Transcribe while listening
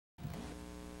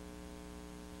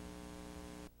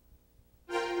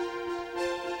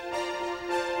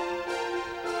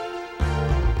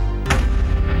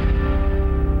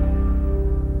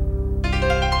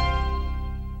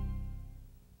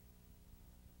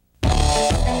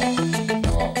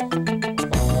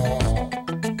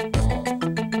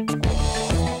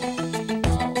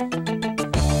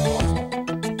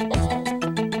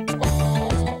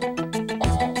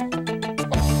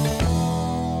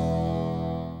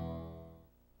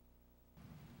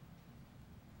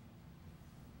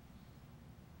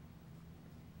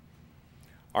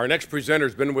Our next presenter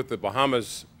has been with the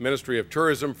Bahamas Ministry of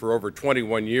Tourism for over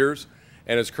 21 years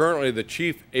and is currently the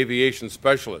Chief Aviation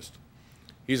Specialist.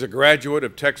 He's a graduate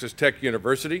of Texas Tech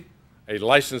University, a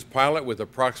licensed pilot with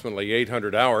approximately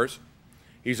 800 hours.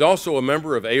 He's also a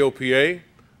member of AOPA,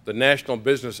 the National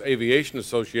Business Aviation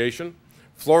Association,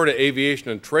 Florida Aviation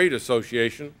and Trade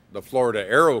Association, the Florida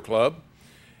Aero Club,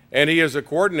 and he is a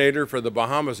coordinator for the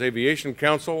Bahamas Aviation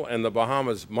Council and the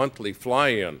Bahamas Monthly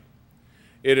Fly-In.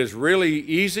 It is really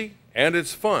easy and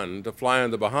it's fun to fly in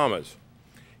the Bahamas.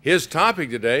 His topic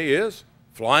today is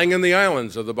flying in the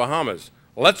islands of the Bahamas.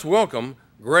 Let's welcome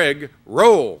Greg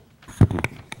Rolle.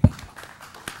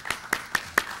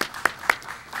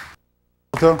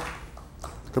 Good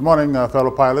morning, fellow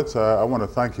pilots. I want to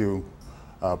thank you,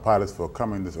 pilots, for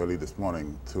coming this early this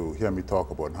morning to hear me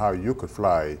talk about how you could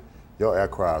fly your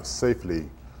aircraft safely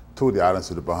to the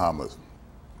islands of the Bahamas.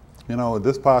 You know,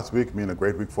 this past week being a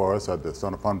great week for us at the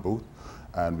Son of Fun booth,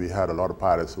 and we had a lot of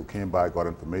pilots who came by, got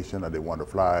information that they wanted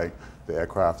to fly the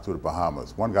aircraft to the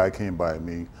Bahamas. One guy came by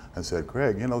me and said,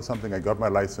 Greg, you know something, I got my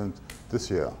license this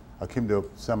year. I came to a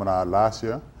seminar last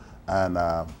year, and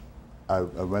I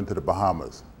went to the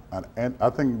Bahamas. And I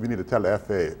think we need to tell the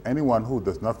FAA, anyone who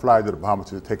does not fly to the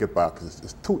Bahamas to take it back, because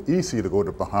it's too easy to go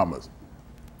to the Bahamas.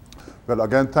 Well,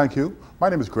 again, thank you. My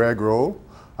name is Greg Rolle.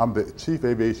 I'm the Chief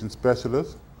Aviation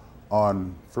Specialist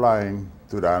on flying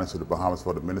to the islands of the Bahamas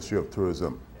for the Ministry of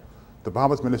Tourism. The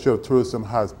Bahamas Ministry of Tourism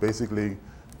has basically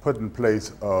put in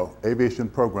place an aviation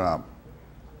program,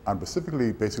 and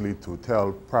specifically basically to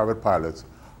tell private pilots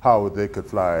how they could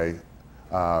fly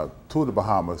to the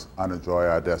Bahamas and enjoy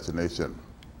our destination.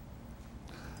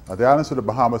 The islands of the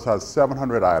Bahamas has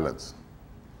 700 islands,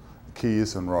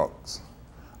 keys and rocks.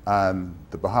 And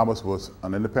the Bahamas was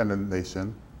an independent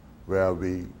nation where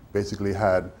we basically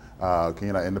had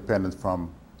gained our independence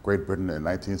from Great Britain in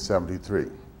 1973.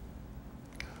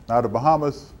 Now the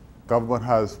Bahamas government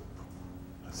has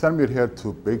sent me here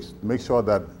to make sure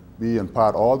that we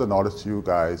impart all the knowledge to you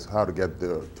guys how to get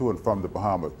to and from the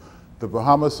Bahamas. The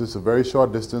Bahamas is a very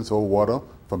short distance over water.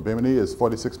 From Bimini is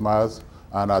 46 miles,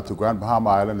 and to Grand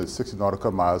Bahama Island is 60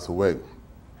 nautical miles away.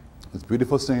 It's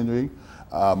beautiful scenery,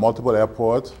 multiple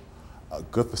airports,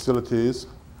 good facilities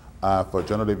for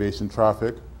general aviation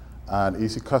traffic, and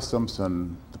easy customs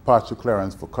and departure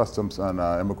clearance for customs and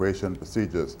immigration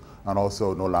procedures, and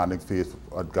also no landing fees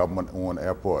at government-owned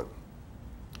airport.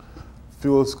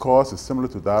 Fuel's cost is similar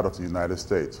to that of the United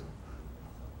States.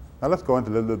 Now let's go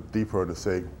into a little bit deeper to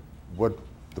say what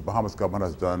the Bahamas government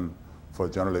has done for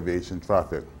general aviation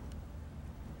traffic.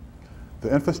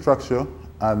 The infrastructure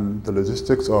and the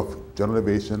logistics of general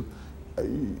aviation,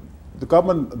 the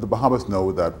government of the Bahamas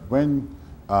know that when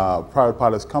private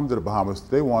pilots come to the Bahamas,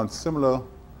 they want similar,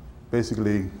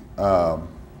 basically,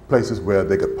 places where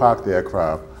they could park the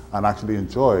aircraft and actually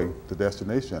enjoy the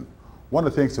destination. One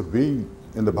of the things that we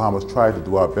in the Bahamas try to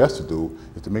do our best to do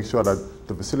is to make sure that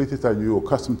the facilities that you're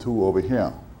accustomed to over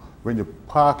here, when you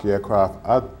park your aircraft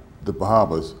at the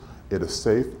Bahamas, it is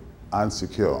safe and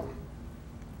secure.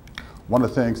 One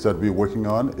of the things that we're working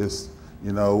on is,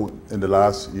 you know, in the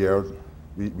last year,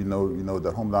 we know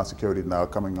that Homeland Security is now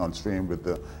coming on stream with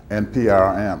the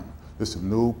NPRM. This is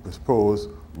new proposed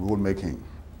rulemaking.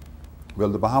 Well,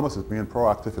 the Bahamas is being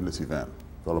proactive in this event,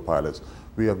 fellow pilots.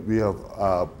 We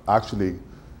have actually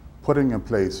putting in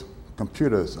place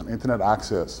computers and internet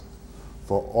access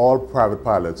for all private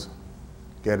pilots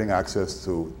getting access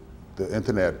to the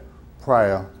internet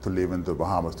prior to leaving the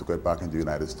Bahamas to get back in the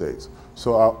United States.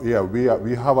 So yeah, we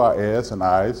have our ears and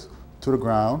eyes to the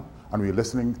ground, and we're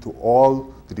listening to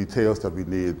all the details that we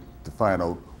need to find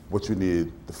out what you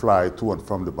need to fly to and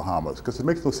from the Bahamas. Because it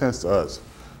makes no sense to us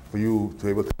for you to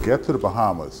be able to get to the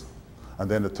Bahamas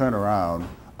and then to turn around,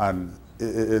 and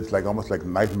it's like almost like a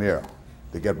nightmare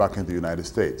to get back into the United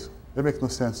States. It makes no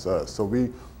sense to us. So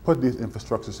we put these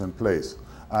infrastructures in place.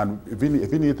 And if we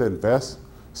need to invest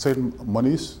certain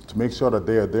monies to make sure that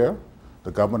they are there,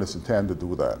 the government is intended to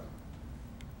do that.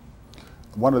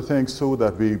 One of the things too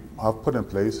that we have put in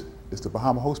place is the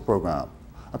Bahama Host Program.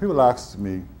 And people ask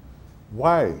me,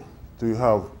 why do you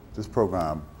have this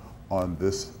program on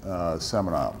this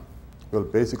seminar? Well,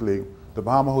 basically, the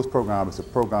Bahama Host Program is a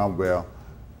program where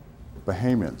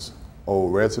Bahamians or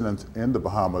residents in the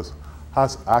Bahamas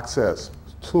has access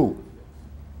to,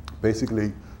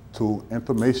 basically, to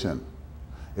information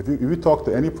If you talk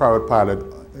to any private pilot,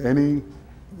 any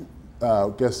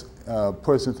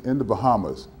person in the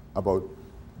Bahamas about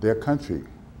their country,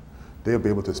 they'll be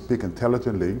able to speak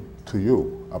intelligently to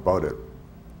you about it.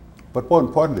 But more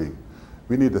importantly,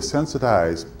 we need to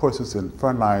sensitize persons in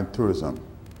frontline tourism,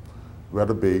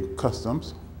 whether it be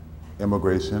customs,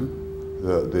 immigration,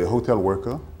 the hotel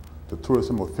worker, the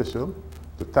tourism official,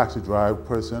 the taxi driver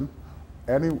person,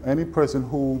 any person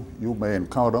who you may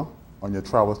encounter on your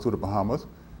travels to the Bahamas.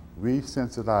 We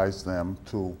sensitize them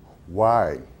to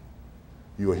why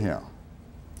you're here.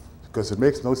 Because it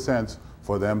makes no sense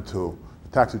for them to, the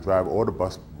taxi driver or the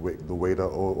bus, the waiter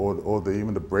or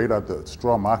even the braider at the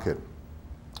straw market.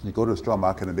 You go to the straw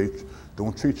market and they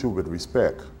don't treat you with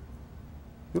respect.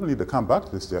 You don't need to come back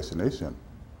to this destination.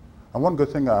 And one good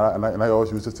thing, and I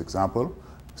always use this example,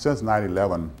 since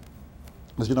 9/11,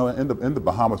 is, you know, in the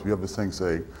Bahamas we have this thing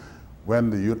say, when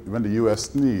the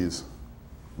U.S. sneezes,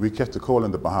 we catch the cold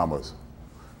in the Bahamas.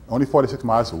 Only 46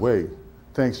 miles away,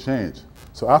 things change.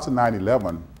 So after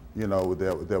 9/11, you know,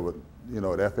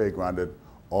 the FAA granted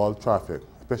all traffic,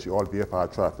 especially all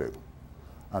VFR traffic.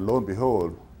 And lo and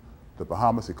behold, the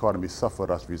Bahamas economy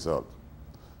suffered as a result.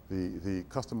 The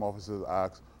custom officers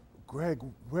asked, Greg,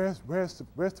 where's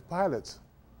the pilots?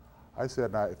 I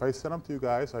said, now, if I send them to you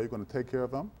guys, are you going to take care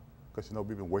of them? Because, you know,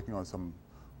 we've been working on some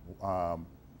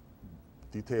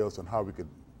details on how we could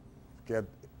get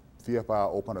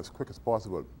VFR open as quick as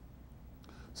possible.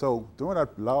 So during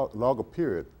that longer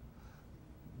period,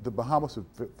 the Bahamas was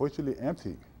virtually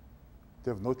empty.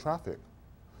 There was no traffic.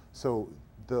 So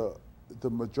the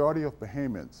majority of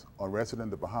Bahamians or residents in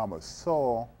the Bahamas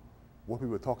saw what we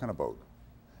were talking about.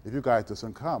 If you guys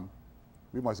doesn't come,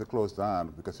 we must have closed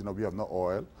down because, you know, we have no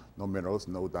oil, no minerals,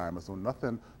 no diamonds, no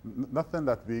nothing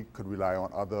that we could rely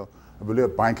on other, I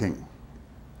believe, banking.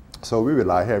 So we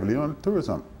rely heavily on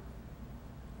tourism.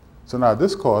 So now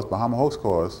this course, Bahama Host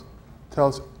course,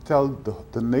 tell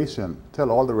the nation,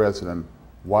 tell all the residents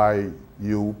why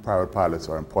you private pilots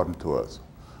are important to us.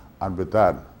 And with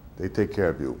that, they take care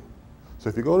of you. So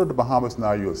if you go to the Bahamas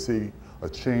now, you'll see a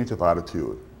change of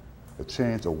attitude, a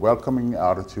change, a welcoming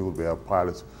attitude where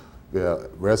pilots, where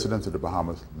residents of the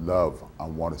Bahamas love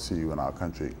and want to see you in our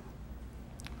country.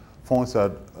 Phones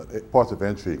at ports of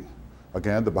entry.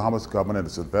 Again, the Bahamas government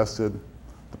has invested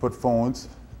to put phones.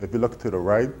 If you look to the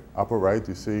right, upper right,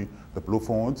 you see the blue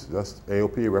phones. That's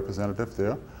AOP representative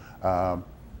there.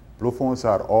 Blue phones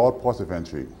are at all ports of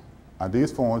entry. And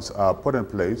these phones are put in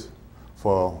place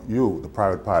for you, the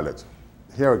private pilots.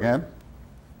 Here again,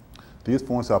 these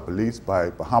phones are policed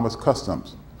by Bahamas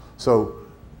Customs. So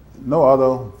no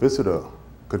other visitor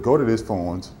could go to these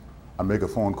phones and make a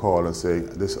phone call and say,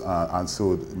 this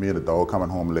answered me and the dog coming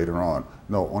home later on.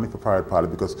 No, only for private pilot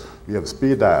because we have a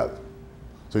speed dial.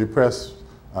 So you press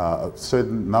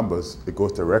certain numbers, it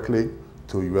goes directly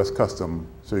to U.S. Customs,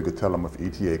 so you could tell them of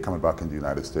ETA coming back in the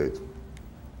United States.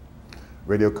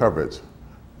 Radio coverage.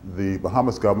 The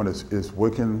Bahamas government is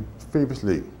working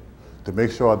feverishly to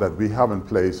make sure that we have in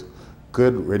place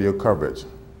good radio coverage,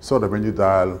 so that when you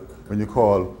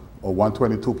call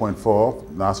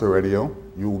 122.4 NASA radio,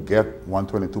 you will get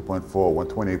 122.4,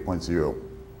 128.0.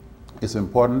 It's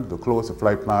important to close the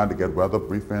flight plan, to get weather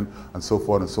briefing, and so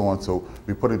forth and so on, so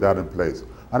we're putting that in place.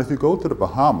 And if you go to the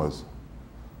Bahamas,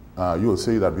 you will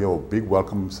see that we have a big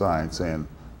welcome sign saying,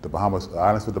 the Bahamas,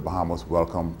 Islands of the Bahamas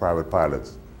welcome private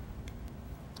pilots.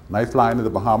 Night flying in the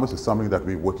Bahamas is something that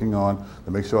we're working on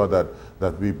to make sure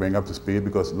that we bring up to speed,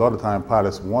 because a lot of time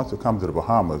pilots want to come to the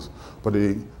Bahamas, but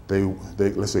they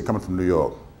let's say coming from New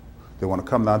York, they want to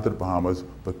come down to the Bahamas,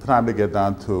 but the time they get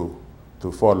down to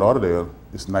Fort Lauderdale,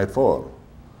 it's nightfall.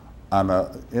 And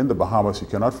in the Bahamas, you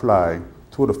cannot fly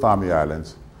to the Family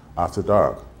Islands after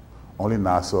dark, only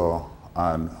Nassau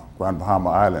and Grand Bahama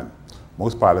Island.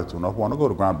 Most pilots do not want to go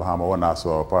to Grand Bahama or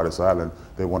Nassau or Paradise Island,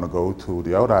 they want to go to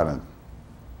the out island.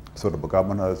 So the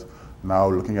government is now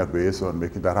looking at ways on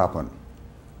making that happen.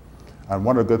 And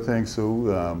one of the good things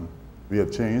too, we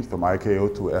have changed from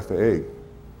ICAO to FAA.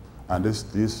 And this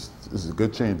is a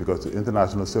good change because the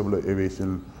International Civil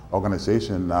Aviation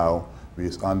Organization now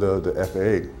is under the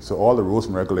FAA. So all the rules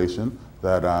and regulations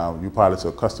that you pilots are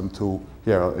accustomed to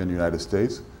here in the United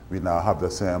States, we now have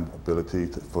the same ability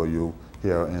for you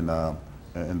here in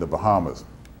the Bahamas.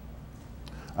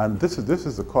 And this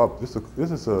is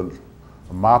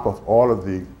a map of all of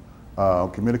the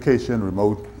communication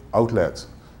remote outlets.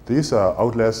 These are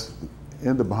outlets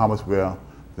in the Bahamas where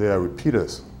there are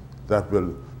repeaters that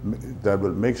will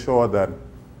make sure that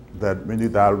when you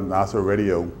dial NASA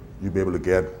radio, you'll be able to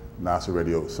get NASA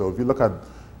radio. So if you look at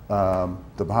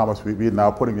the Bahamas, we're now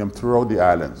putting them throughout the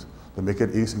islands to make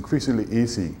it increasingly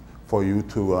easy for you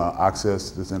to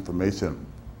access this information.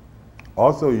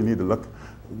 Also, you need to look,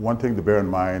 one thing to bear in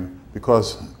mind,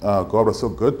 because God was so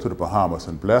good to the Bahamas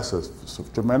and blessed us so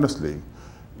tremendously,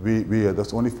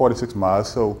 that's only 46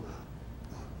 miles, so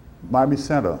Miami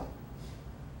Center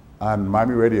and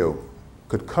Miami Radio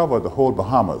could cover the whole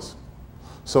Bahamas.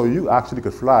 So you actually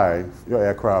could fly your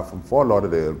aircraft from Fort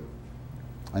Lauderdale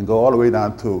and go all the way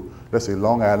down to, let's say,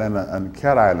 Long Island and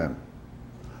Cat Island,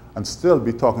 and still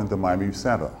be talking to Miami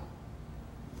Center.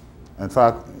 In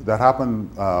fact, that happened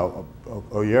a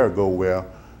year ago where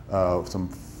some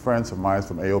friends of mine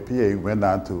from AOPA went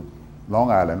down to Long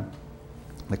Island.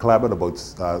 They climbed at about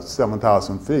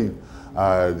 7,000 feet.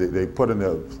 They put in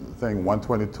the thing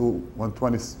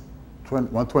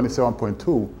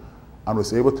 127.2 and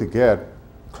was able to get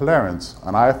clearance,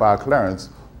 an IFR clearance,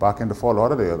 back into Fort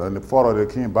Lauderdale. And the Fort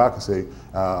Lauderdale came back and say,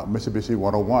 Mitsubishi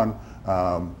 101,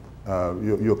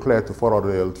 you're cleared to Fort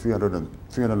Lauderdale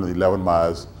 311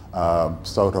 miles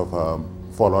south of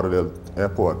Fort Lauderdale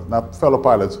Airport. Now, fellow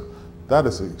pilots, that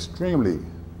is extremely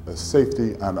a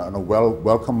safety and a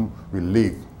welcome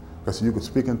relief, because you could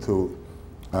speak into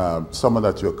someone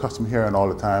that you're accustomed hearing all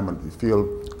the time and you feel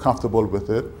comfortable with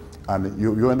it, and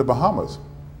you're in the Bahamas.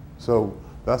 So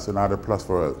that's another plus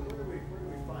for us. Where do we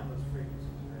find those frequencies?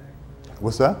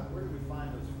 What's that? Where do we find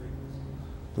those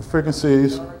frequencies? The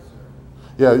frequencies.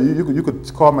 Yeah, you could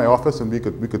call my office and we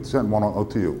could send one out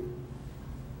to you.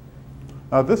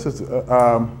 Now this is,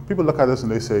 people look at this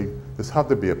and they say, this has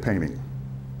to be a painting,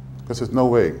 because there's no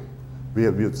way. We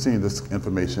have seen this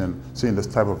information, seen this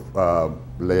type of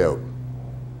layout.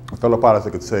 A fellow pilots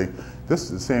could say, this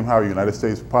is the same how United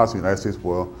States, parts of the United States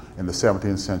were in the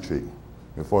 17th century,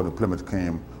 before the Plymouth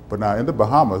came. But now in the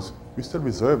Bahamas, we still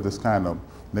reserve this kind of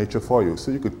nature for you.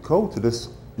 So you could go to this,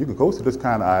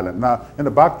 kind of island. Now, in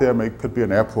the back there could be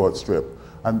an airport strip.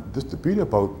 And this the beauty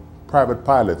about private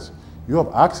pilots, you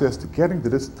have access to getting to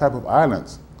this type of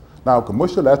islands. Now,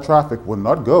 commercial air traffic will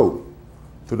not go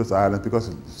to this island because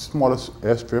it's the smallest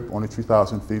airstrip, only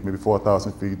 3,000 feet, maybe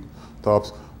 4,000 feet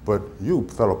tops. But you,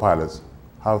 fellow pilots,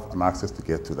 have an access to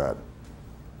get to that.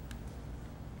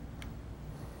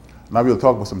 Now we'll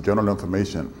talk about some general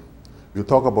information. We'll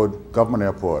talk about government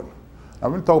airport. Now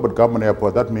when we talk about government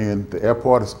airport, that means the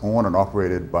airport is owned and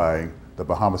operated by the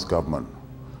Bahamas government,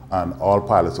 and all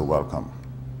pilots are welcome.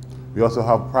 We also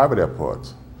have private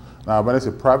airports. Now when I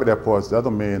say private airports, that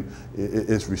doesn't mean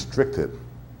it's restricted.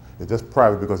 It's just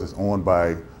private because it's owned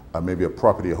by maybe a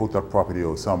property, a hotel property,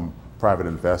 or some private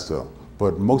investor.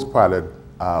 But most pilots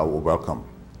are welcome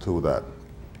to that.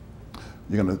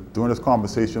 During this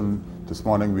conversation this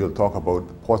morning, we'll talk about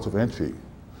ports of entry.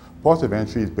 Ports of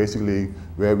entry is basically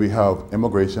where we have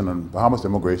immigration and Bahamas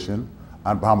immigration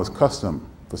and Bahamas custom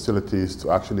facilities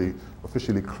to actually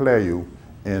officially clear you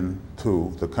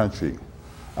into the country.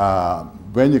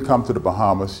 When you come to the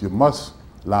Bahamas, you must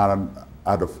land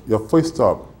your first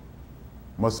stop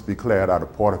must be cleared at a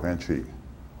port of entry.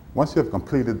 Once you have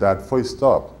completed that first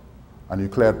stop and you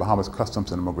cleared Bahamas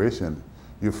customs and immigration,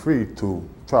 you're free to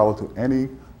travel to any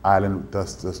island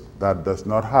that does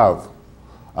not have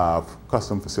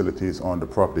custom facilities on the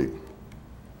property.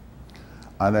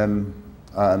 And then,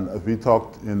 as we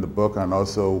talked in the book, and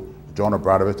also John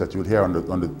Obradovich that you'll hear on the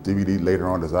DVD later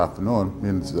on this afternoon,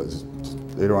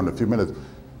 later on in a few minutes,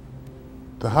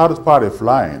 the hardest part of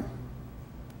flying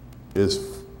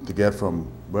is to get from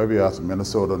where we are,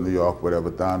 Minnesota, New York,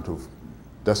 whatever, down to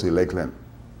Destiny Lakeland.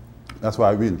 That's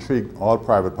why we intrigued all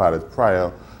private pilots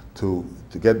prior to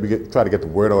try to get the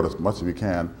word out as much as we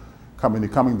can.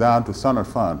 Coming down to Sun and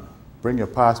Fun, bring your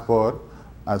passport,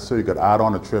 and so you could add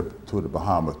on a trip to the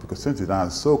Bahamas. Because since you're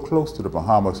down so close to the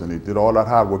Bahamas and you did all that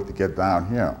hard work to get down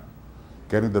here,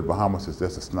 getting to the Bahamas is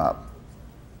just a snap.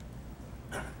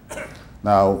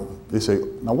 Now, you say,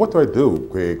 now what do I do,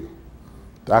 Greg,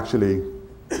 to actually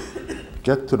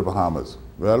get to the Bahamas?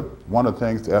 Well, one of the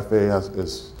things the FAA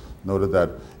is noted that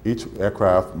each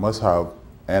aircraft must have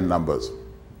N numbers.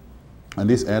 And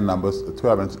these N numbers, the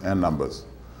 12-inch N numbers.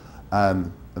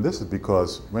 And this is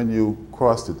because when you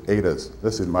cross the ADAs,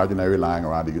 this is imaginary line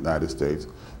around the United States,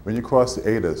 when you cross the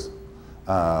ADAs,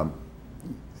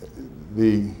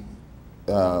 the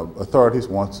authorities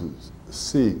want to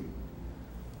see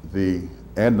the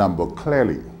N number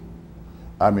clearly.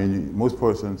 I mean, most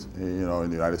persons, in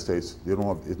the United States,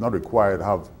 it's not required to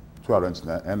have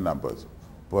 12-inch N numbers,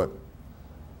 but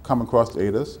coming across the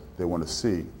ADAs, they want to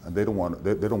see, and they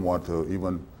don't want to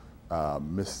even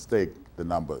mistake the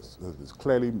numbers. It's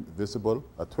clearly visible.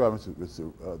 12 is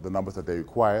the numbers that they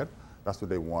required. That's what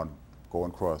they want going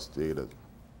across the ADAs.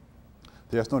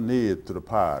 There's no need to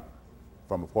depart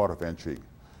from a port of entry.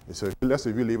 So let's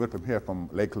say we leave it from here, from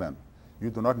Lakeland. you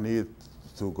do not need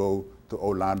to go to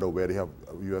Orlando where they have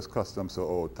U.S. Customs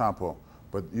or Tampa,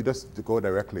 but you just to go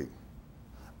directly.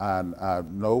 And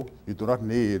no, you do not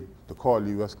need to call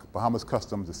U.S. Bahamas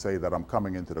Customs to say that I'm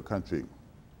coming into the country.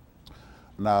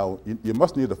 Now, you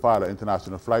must need to file an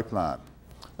international flight plan.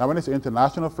 Now, when it's an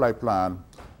international flight plan,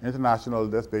 international,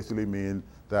 that's basically mean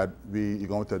that you're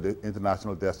going to the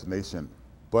international destination.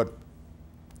 But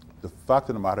the fact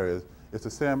of the matter is, it's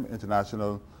the same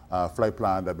international flight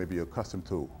plan that maybe you're accustomed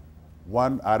to.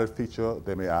 One added feature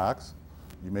they may ask,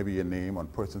 maybe your name on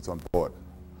persons on board.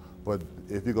 But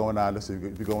if you're going on, let's say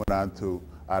if you're going on to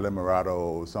Isla Mirada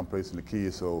or someplace in the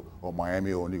Keys or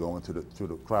Miami, or when you're going to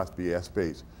the Class B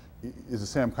airspace, it's the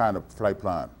same kind of flight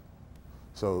plan.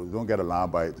 So don't get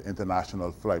alarmed by the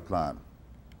international flight plan.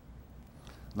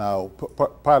 Now,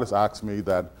 pilots ask me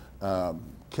that,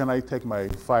 can I take my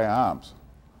firearms?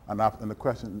 And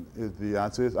the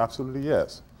answer is absolutely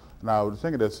yes. Now, the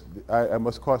thing is, I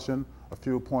must caution a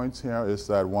few points here is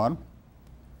that one,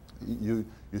 you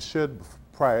should,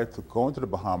 prior to going to the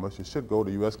Bahamas, you should go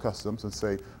to U.S. Customs and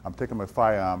say, I'm taking my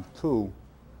firearm to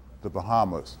the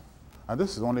Bahamas. And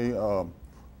this is only a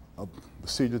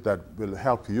procedure that will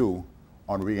help you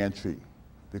on re-entry.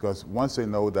 Because once they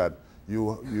know that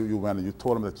you went and you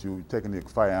told them that you're taking the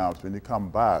firearms, when you come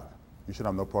back, you should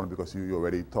have no problem because you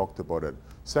already talked about it.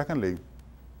 Secondly,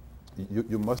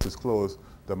 you must disclose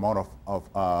the amount of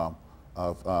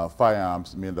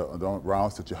firearms, I mean the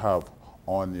rounds that you have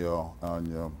on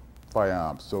your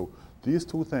firearms. So these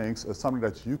two things are something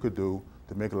that you could do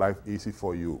to make life easy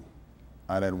for you.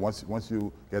 And then once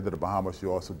you get to the Bahamas,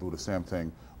 you also do the same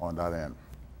thing on that end.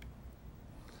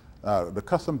 The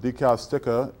custom decal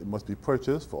sticker, it must be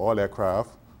purchased for all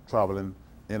aircraft traveling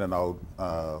in and out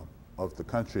of the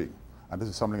country. And this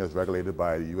is something that's regulated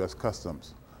by the U.S.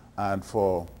 Customs. And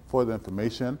for further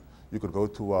information, you could go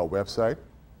to our website.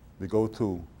 We go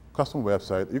to custom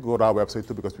website. You can go to our website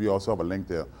too because we also have a link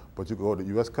there. But you can go to the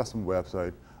U.S. Customs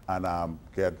website and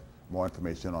get more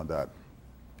information on that.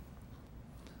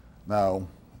 Now,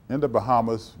 in the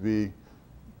Bahamas,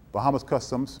 Bahamas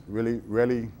Customs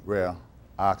really rare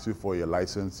asks you for your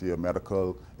license, your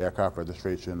medical, aircraft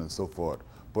registration, and so forth.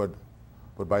 But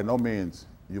by no means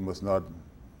you must not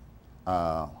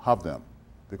have them,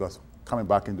 because coming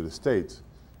back into the States,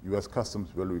 U.S.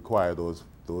 Customs will require those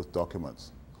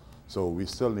documents. So we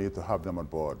still need to have them on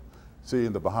board. See,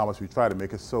 in the Bahamas, we try to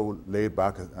make it so laid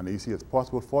back and easy as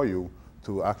possible for you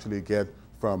to actually get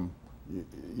from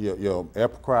your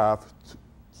aircraft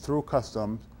through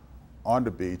customs on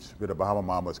the beach with a Bahama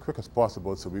Mama as quick as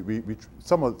possible. So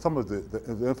some of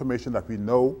the information that we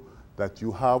know that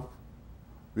you have,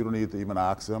 we don't need to even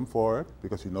ask them for it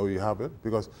because you know you have it.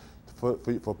 Because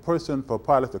for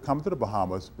pilots to come to the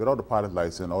Bahamas without a pilot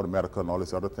license, all the medical and all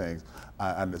these other things,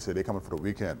 and they say they're coming for the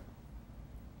weekend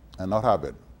and not have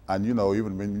it. And you know,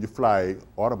 even when you fly,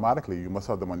 automatically you must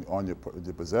have them on your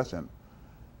possession.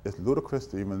 It's ludicrous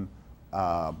to even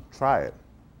try it.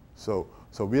 So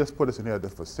we just put this in here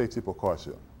for safety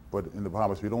precaution. But in the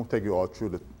Bahamas, we don't take you all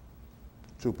through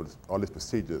all these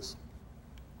procedures.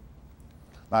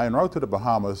 Now, en route to the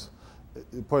Bahamas,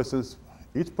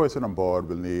 each person on board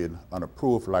will need an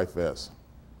approved life vest.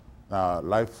 Now,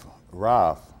 life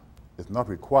raft is not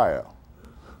required,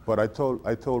 but I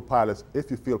told pilots, if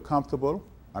you feel comfortable,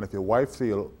 and if your wife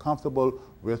feels comfortable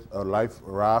with a life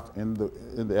raft in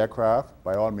the aircraft,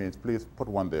 by all means, please put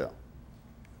one there.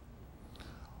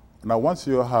 Now, once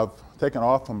you have taken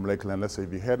off from Lakeland, let's say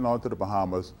if you're heading on to the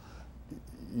Bahamas,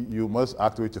 you must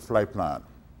activate your flight plan.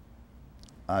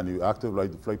 And you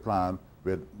activate the flight plan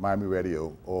with Miami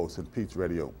Radio or St. Pete's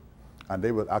Radio. And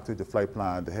they will activate the flight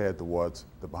plan to head towards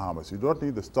the Bahamas. You don't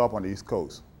need to stop on the East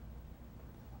Coast.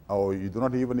 Or you do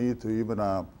not even need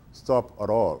to stop at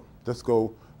all. Just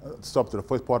go stop to the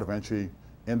first port of entry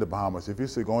in the Bahamas. If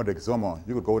you're going to Exuma,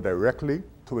 you could go directly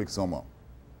to Exuma.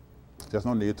 There's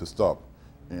no need to stop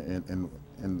in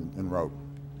route.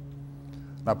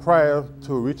 Now, prior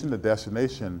to reaching the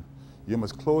destination, you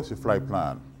must close your flight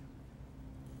plan.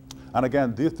 And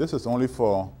again, this is only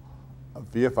for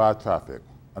VFR traffic.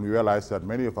 And we realize that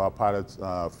many of our pilots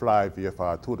fly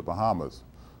VFR to the Bahamas.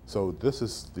 So this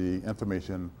is the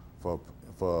information for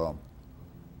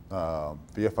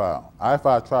VFR.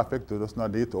 IFR traffic does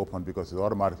not need to open because it's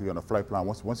automatically on a flight plan.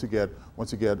 Once you get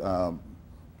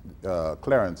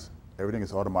clearance, everything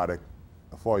is automatic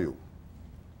for you.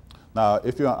 Now,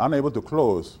 if you're unable to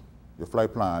close your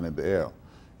flight plan in the air,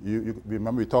 you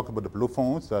remember we talked about the blue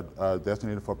phones that are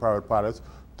designated for private pilots.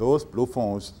 Those blue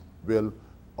phones will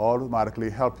automatically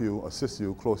help you, assist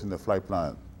you closing the flight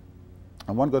plan.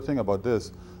 And one good thing about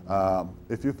this,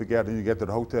 if you forget and you get to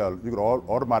the hotel, you can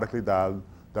automatically dial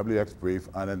WX brief,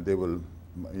 and then they will,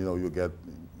 you'll get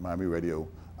Miami radio,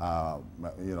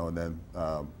 and then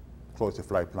close your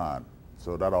flight plan.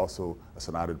 So that also is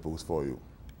an added boost for you.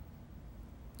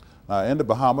 In the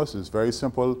Bahamas, it's very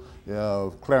simple.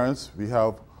 Clearance, we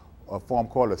have a form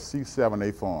called a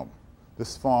C7A form.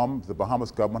 This form, the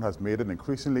Bahamas government has made it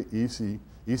increasingly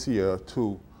easier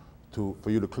for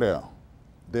you to clear.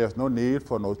 There's no need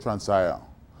for no transhire,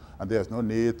 and there's no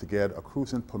need to get a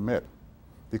cruising permit,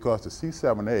 because the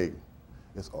C7A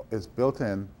is built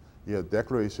in your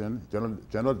declaration,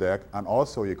 general deck, and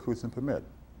also your cruising permit.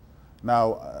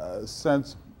 Now,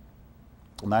 since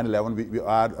 9/11, we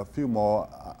add a few more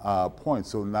points.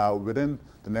 So now, within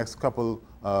the next couple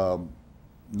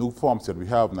new forms that we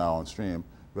have now on stream,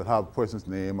 we'll have a person's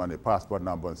name and their passport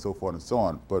number and so forth and so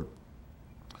on. But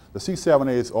the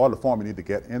C7A is all the form you need to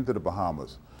get into the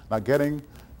Bahamas. Now,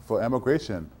 for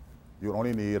immigration, you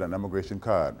only need an immigration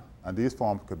card, and these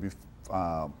forms could be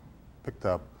picked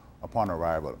up upon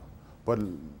arrival. But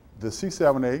the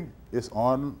C7A is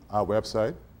on our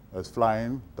website. It's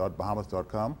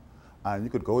flying.bahamas.com, and you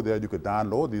could go there, you could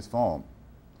download these forms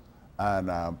and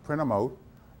print them out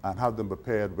and have them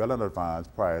prepared well in advance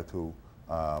prior to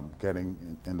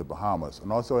getting in the Bahamas.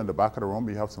 And also in the back of the room,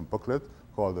 we have some booklets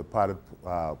called the Pilot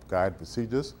Guide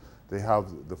Procedures. They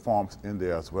have the forms in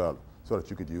there as well, so that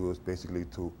you could use basically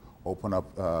to open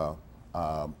up,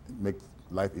 make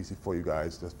life easy for you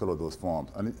guys, just fill out those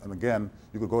forms. And again,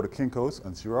 you could go to Kinko's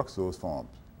and Xerox those forms.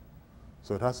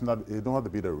 So it don't have to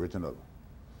be the original.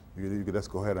 You could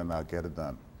just go ahead and get it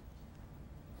done.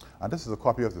 And this is a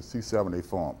copy of the C7A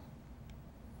form.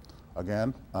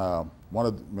 Again,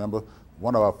 remember,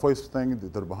 one of our first things to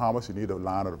the Bahamas, you need a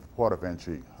line of the port of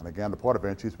entry. And again, the port of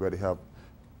entry is where they have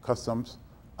customs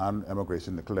and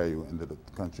immigration to clear you into the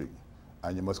country.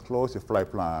 And you must close your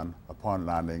flight plan upon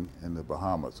landing in the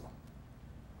Bahamas.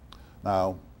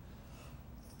 Now,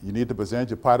 you need to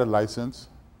present your pilot license,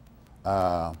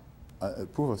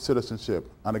 proof of citizenship.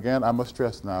 And again, I must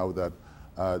stress now that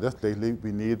just lately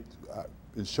we need to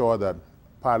ensure that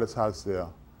pilots have their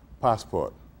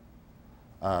passport.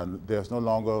 And there's no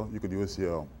longer, you could use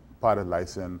your pilot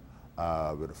license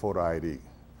with a photo ID.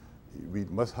 We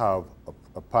must have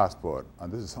a passport.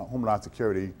 And this is Homeland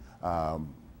Security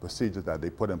procedures that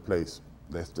they put in place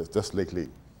just lately.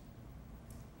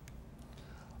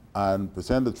 And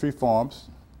present the 3 forms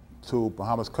to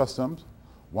Bahamas Customs.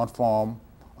 1 form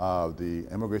of the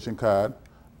immigration card,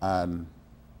 and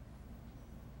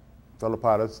fellow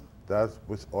pilots, that's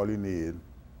what's all you need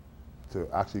to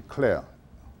actually clear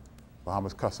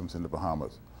Bahamas Customs in the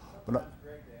Bahamas. Sometimes it's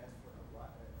great to ask for an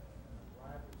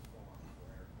arrivals form for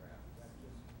aircraft. Is that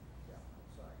just, yeah, I'm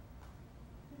sorry.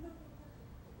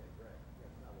 Okay, great. Yeah,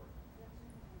 it's not working.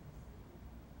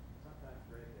 Sometimes it's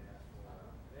great to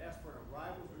ask for an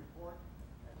arrivals report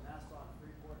at Nassau and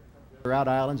Freeport. Out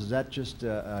Islands, is that just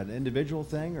an individual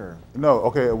thing, or? No,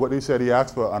 okay, what he said, he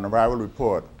asked for an arrival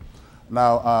report.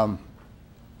 Now,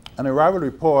 an arrival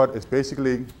report is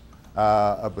basically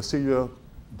a procedure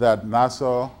that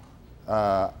Nassau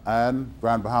and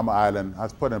Grand Bahama Island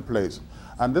has put in place.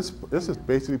 And this is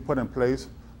basically put in place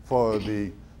for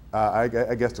the, I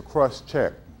guess, the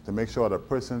cross-check to make sure that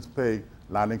persons pay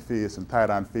landing fees and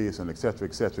tie-down fees and et cetera,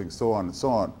 and so on and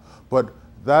so on. But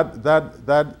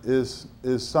that is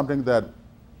something that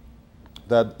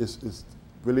is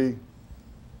really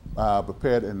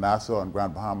prepared in Nassau and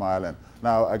Grand Bahama Island.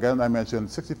 Now, again, I mentioned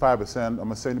 65%,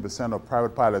 almost 70% of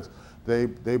private pilots, they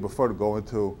prefer to go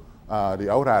into the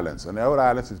out islands. And the out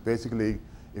islands is basically,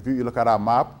 if you look at our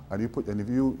map and if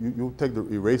you take the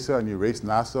eraser and you erase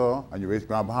Nassau and you erase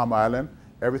Grand Bahama Island,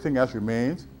 everything else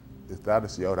remains. That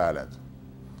is the out islands,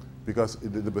 because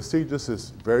the procedures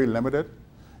is very limited.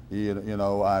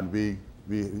 And we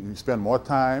spend more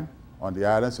time on the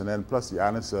islands, and then plus the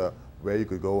islands are where you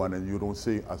could go and then you don't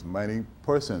see as many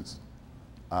persons.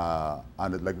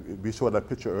 And like we showed that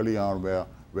picture early on where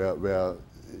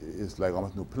it's like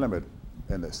almost New Plymouth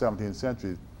in the 17th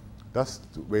century. That's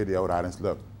the way the outer islands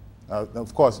look.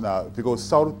 Of course, now if you go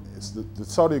south, the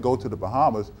south you go to the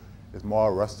Bahamas, it's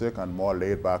more rustic and more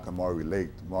laid back and more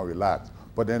relaxed.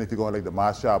 But then if you go like the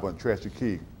Mars Harbor and Treasure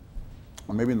Key,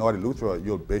 or maybe Northern Lutra,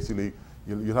 you'll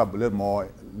have a little more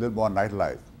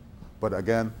nightlife. But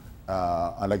again,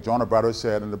 and like John O'Brien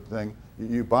said in the thing,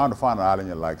 you're bound to find an island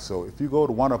you like. So if you go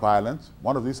to one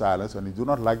of these islands, and you do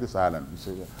not like this island, you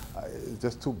say, it's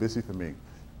just too busy for me,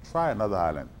 try another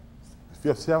island. If you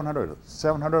have 700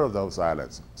 of those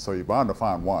islands, so you're bound to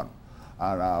find one.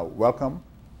 And welcome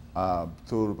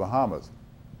to the Bahamas.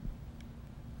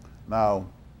 Now,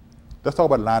 let's talk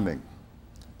about landing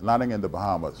in the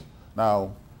Bahamas.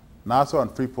 Now, Nassau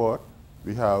and Freeport,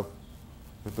 we have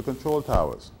with the control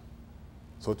towers.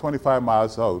 So 25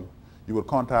 miles out, you will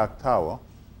contact tower,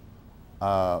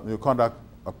 you will contact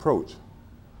approach,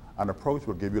 and approach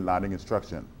will give you landing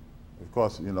instruction. Of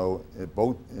course, you know,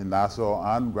 both in Nassau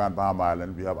and Grand Bahama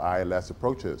Island, we have ILS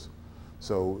approaches.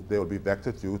 So they will be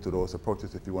vectored you to those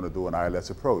approaches if you want to do an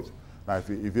ILS approach. Now, if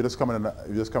you're just coming in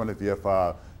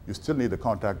VFR, you still need to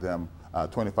contact them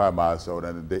 25 miles out,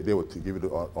 and they will give you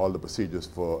all the procedures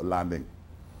for landing.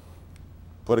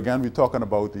 But again, we're talking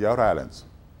about the outer islands.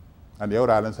 And the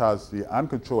outer islands has the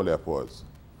uncontrolled airports.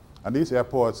 And these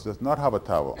airports does not have a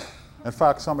tower. In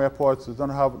fact, some airports don't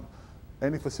have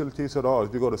any facilities at all.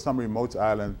 If you go to some remote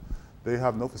island, they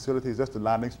have no facilities, just a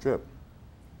landing strip.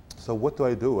 So what do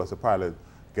I do as a pilot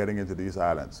getting into these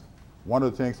islands? One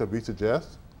of the things that we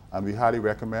suggest, and we highly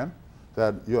recommend,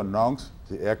 that you announce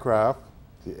the aircraft,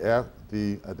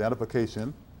 the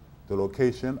identification, the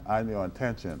location, and your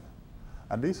intention.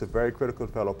 And these are very critical,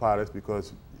 fellow pilots,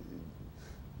 because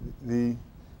you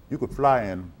could fly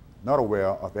in not aware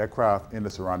of aircraft in the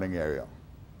surrounding area.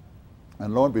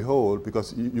 And lo and behold,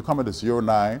 because you come into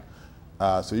 09,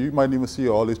 so you might even see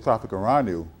all this traffic around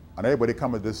you, and everybody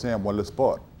come at the same one little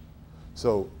spot.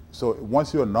 So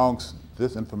once you announce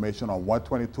this information on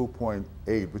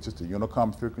 122.8, which is the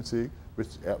Unicom frequency,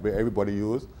 where everybody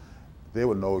uses, they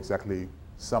will know exactly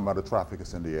some of the traffic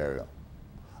is in the area.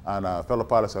 And fellow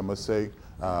pilots, I must say,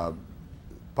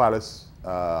 pilots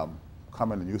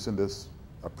coming and using this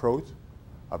approach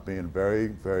are being very,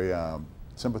 very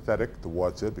sympathetic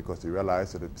towards it, because they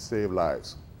realize that it saves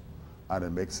lives. And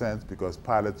it makes sense because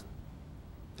pilots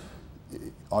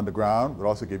on the ground will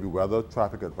also give you weather,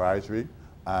 traffic advisory,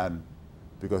 and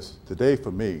because today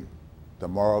for me,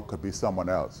 tomorrow could be someone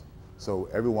else. So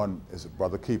everyone is a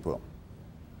brother keeper.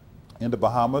 In the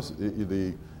Bahamas,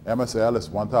 the MSL is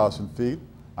 1,000 feet,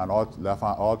 and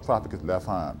all traffic is left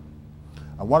hand.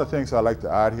 And one of the things I like to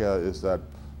add here is that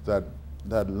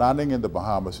landing in the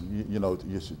Bahamas,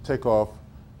 you should take off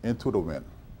into the wind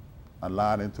and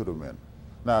land into the wind.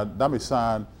 Now, that may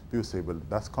sound, people say, well,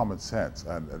 that's common sense,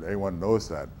 and everyone knows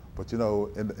that. But you know,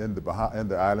 in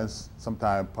the islands,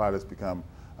 sometimes pilots become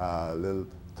a little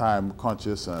time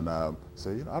conscious and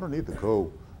say, I don't need to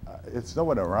go. It's no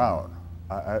one around.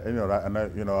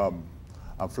 I'm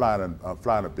flying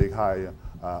a big,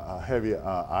 heavy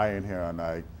iron here, and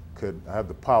I have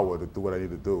the power to do what I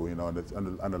need to do. And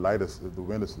the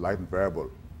wind is light and variable.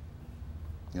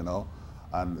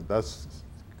 And that's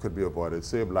could be avoided.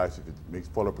 Save lives if it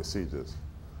follow procedures.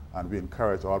 And we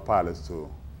encourage all pilots to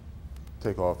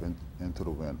take off into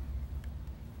the wind.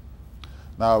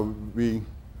 Now,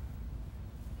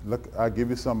 I'll give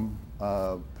you some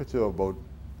picture about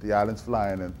the islands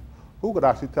flying, and who could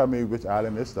actually tell me which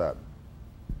island is that?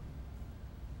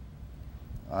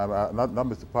 Not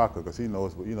Mr. Parker, because he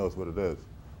knows what it is.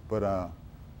 But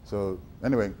so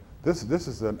anyway, this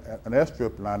is an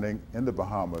airstrip landing in the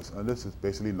Bahamas, and this is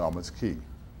basically Norman's Key.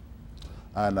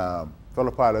 And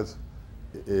fellow pilots,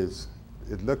 it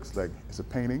looks like it's a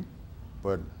painting,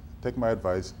 but take my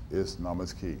advice, it's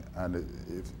Norman's Key. And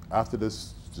if after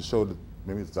this, to show that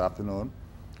maybe this afternoon,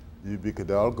 we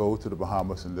could all go to the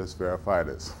Bahamas and just verify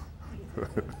this.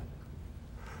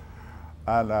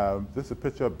 And this is a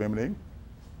picture of Bimini,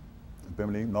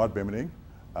 North Bimini.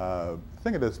 The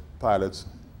thing of this, pilots,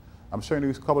 I'm showing you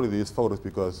a couple of these photos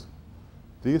because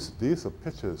these are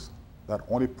pictures that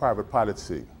only private pilots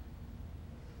see.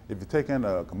 If you're taking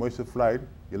a commercial flight,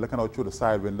 you're looking out through the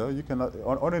side window, you cannot,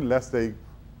 only unless they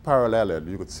parallel it,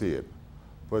 you could see it.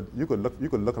 But you could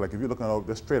look like if you're looking out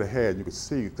just straight ahead, you could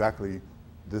see exactly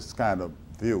this kind of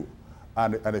view.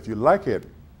 And if you like it,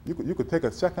 you could take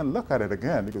a second look at it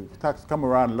again. You could come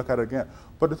around and look at it again.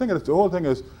 But the thing is, the whole thing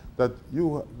is that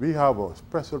we have a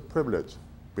special privilege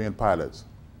being pilots.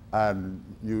 And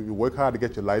you work hard to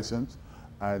get your license,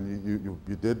 and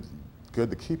you did good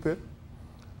to keep it.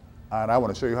 And I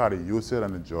want to show you how to use it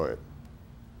and enjoy it.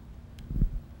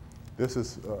 This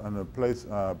is in a place,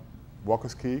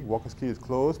 Walker's Key. Walker's Key is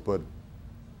closed, but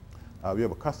we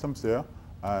have a customs there.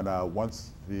 And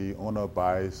once the owner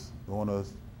buys, the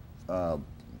owners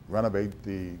renovate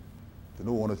the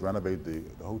new owners renovate the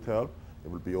hotel,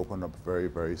 it will be opened up very,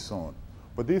 very soon.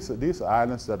 But these are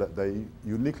islands that are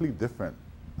uniquely different.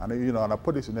 And and I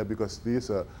put this in there because these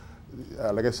are,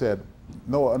 like I said,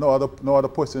 no other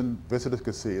person visitors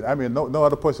could see it. I mean, no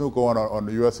other person who go on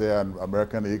the USA and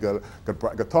American Eagle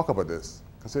could talk about this,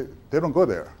 because they don't go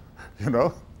there,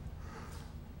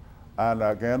 And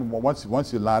again,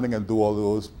 once you're landing and do all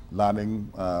those landing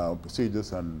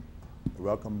procedures and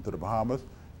welcome to the Bahamas,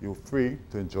 you're free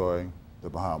to enjoy the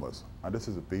Bahamas. And this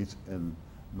is a beach in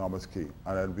Norman's Key.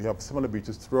 And then we have similar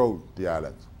beaches throughout the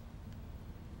islands.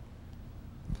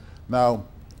 Now,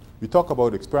 we talk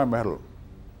about experimental.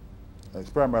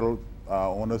 Experimental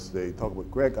owners, they talk about,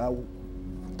 Greg,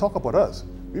 talk about us.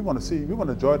 We want to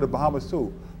enjoy the Bahamas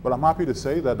too. But I'm happy to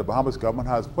say that the Bahamas government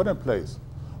has put in place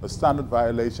a standard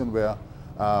violation where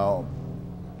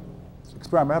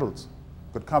experimentals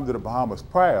could come to the Bahamas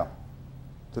prior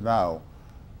to now.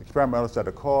 Experimentals had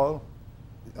to call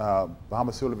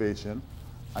Bahamas Civil Aviation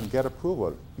and get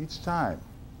approval each time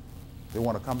they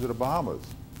want to come to the Bahamas.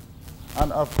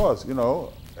 And of course, you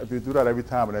know, if you do that every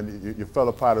time and then your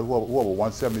fellow pilot who are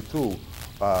 172,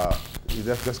 you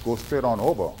just go straight on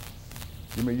over.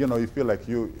 You feel like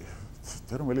they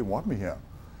don't really want me here,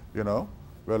 you know?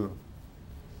 Well,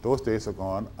 those days are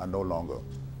gone and no longer.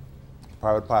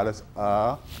 Private pilots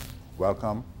are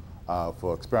welcome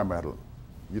for experimental.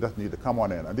 You just need to come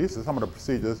on in. And these are some of the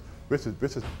procedures which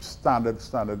is standard,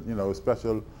 you know,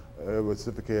 special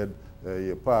certificate,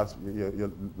 your pass, your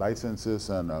licenses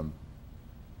and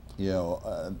you know,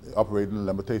 operating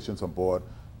limitations on board.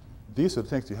 These are the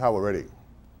things you have already.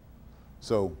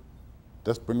 So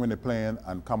just bring in the plane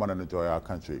and come on and enjoy our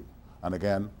country. And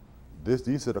again,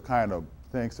 these are the kind of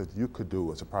things that you could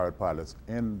do as a private pilot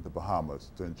in the Bahamas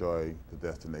to enjoy the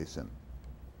destination.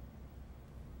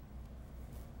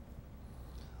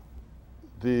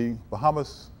 The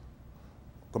Bahamas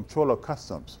Comptroller of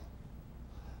Customs,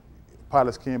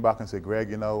 pilots came back and said, Greg,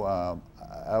 you know,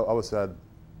 I was at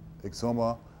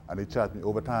Exuma and they charged me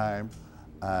overtime,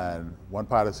 and one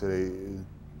pilot said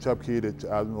Chub Key, they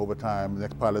charged me overtime, the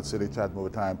next pilot said they charged me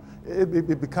overtime.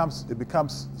 It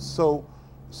becomes so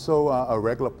a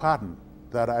regular pattern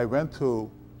that I went to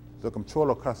the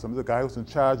Comptroller of Customs, the guy who's in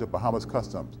charge of Bahamas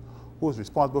Customs, who was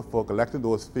responsible for collecting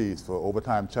those fees for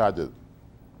overtime charges.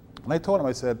 And I told him,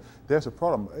 I said, there's a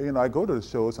problem. You know, I go to the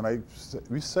shows and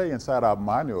we say inside our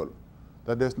manual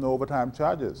that there's no overtime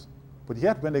charges. But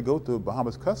yet when they go to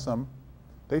Bahamas Customs,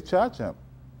 they charge him.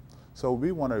 So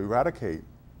we want to eradicate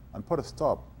and put a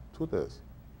stop to this.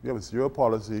 We have a zero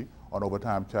policy on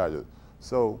overtime charges.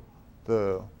 So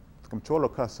the Comptroller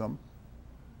of Customs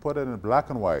put it in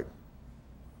black and white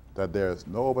that there's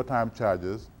no overtime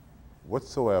charges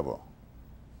whatsoever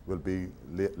will be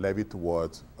levied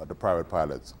towards the private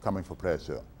pilots coming for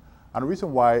pleasure. And the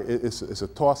reason why it's a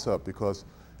toss-up because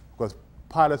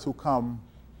pilots who come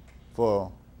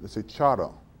for, let's say, charter,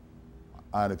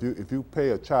 and if you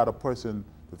pay a charter person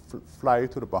to fly you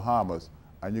to the Bahamas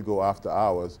and you go after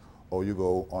hours or you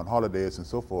go on holidays and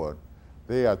so forth,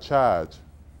 they charge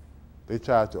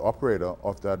the operator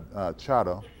of that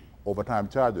charter overtime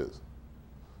charges.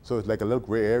 So it's like a little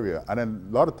gray area. And then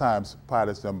a lot of times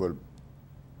pilots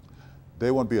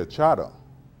they won't be a charter,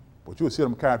 but you will see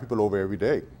them carrying people over every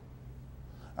day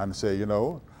and say, you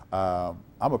know, I'm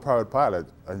a private pilot,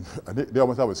 and they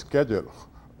almost have a schedule.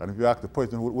 And if you ask the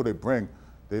person who they bring,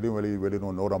 they don't really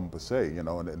don't know them per se, you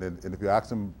know. And if you ask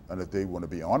them, and if they want to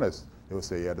be honest, they will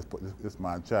say, yeah, this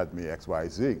man charged me X, Y,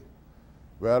 Z.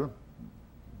 Well,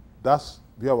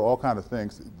 we have all kinds of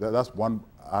things. That's one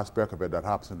aspect of it that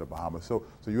happens in the Bahamas. So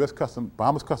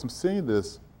Bahamas Customs seeing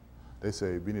this, they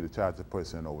say, we need to charge the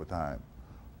person overtime.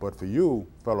 But for you,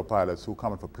 fellow pilots who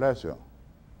come in for pleasure,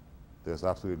 there's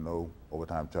absolutely no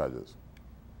overtime charges.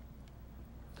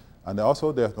 And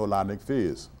also there's no landing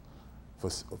fees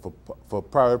for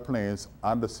private planes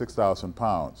under 6,000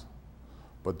 pounds.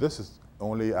 But this is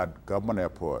only at government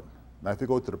airport. Now if you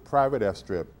go to the private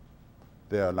airstrip,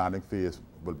 their landing fees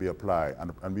will be applied.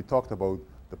 And we talked about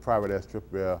the private airstrip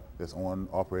where it's owned,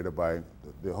 operated by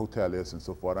the hoteliers and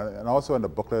so forth. And also in the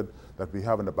booklet that we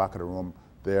have in the back of the room,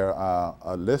 there are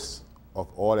a list of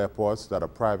all airports that are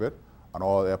private and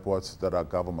all airports that are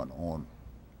government owned.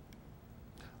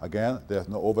 Again, there's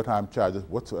no overtime charges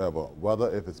whatsoever,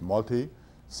 whether if it's multi,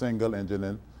 single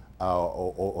engine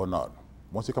or not.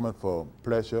 Once you come in for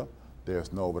pleasure,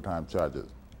 there's no overtime charges.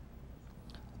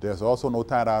 There's also no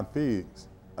tie-down fees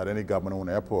at any government-owned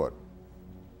airport.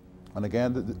 And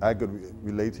again, I could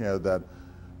relate here that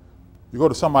you go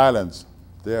to some islands,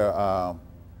 there are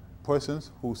persons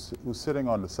who's sitting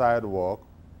on the sidewalk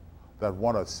that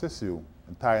want to assist you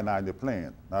in tying on your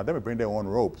plane. Now, they may bring their own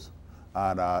ropes,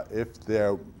 and if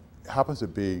there happens to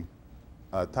be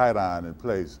a tie-down in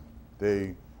place,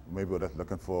 they maybe are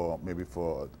looking for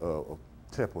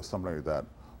a tip or something like that.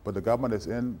 But the government is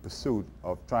in pursuit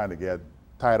of trying to get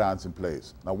tie-downs in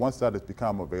place. Now, once that has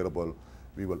become available,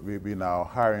 we'll be now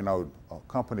hiring out a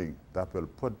company that will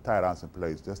put tie-downs in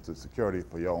place just to security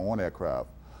for your own aircraft.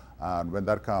 And when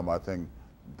that comes, I think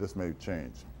this may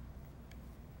change.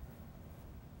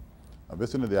 Now,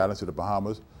 visiting the islands of the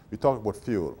Bahamas, we talk about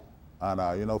fuel.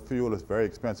 And you know, fuel is very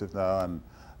expensive now, and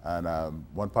And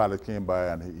one pilot came by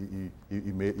and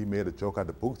he made a joke at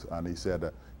the booth, and he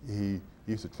said he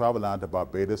used to travel down to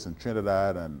Barbados and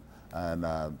Trinidad and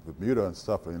Bermuda and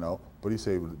stuff, you know. But he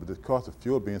said, with the cost of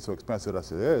fuel being so expensive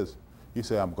as it is, he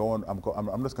said, I'm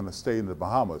just going to stay in the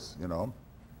Bahamas, you know.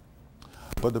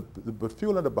 But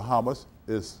fuel in the Bahamas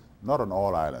is not on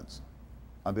all islands,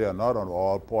 and they are not on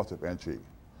all ports of entry.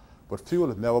 But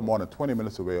fuel is never more than 20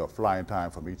 minutes away of flying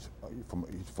time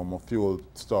from a fuel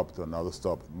stop to another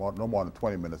stop. No more than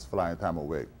 20 minutes flying time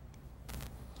away.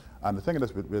 And the thing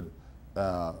is,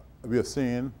 we are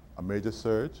seeing a major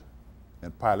surge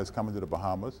in pilots coming to the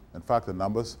Bahamas. In fact, the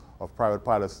numbers of private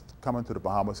pilots coming to the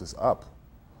Bahamas is up,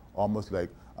 almost like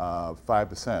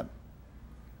 5%.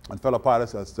 And fellow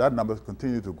pilots, as that number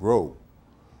continues to grow,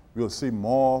 we'll see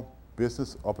more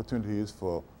business opportunities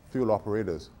for fuel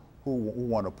operators who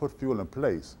want to put fuel in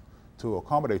place to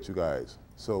accommodate you guys.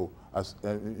 So as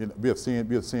we have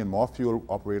seen more fuel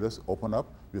operators open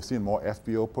up. We've seen more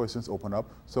FBO persons open up.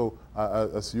 So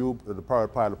as the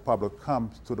private pilot public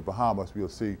comes to the Bahamas, we'll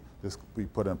see this be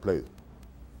put in place.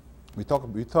 We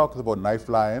talked about night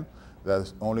flying.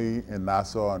 That's only in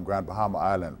Nassau and Grand Bahama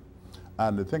Island.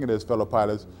 And the thing is, fellow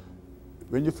pilots,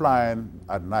 when you're flying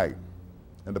at night,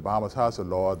 in the Bahamas has a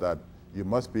law that you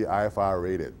must be IFR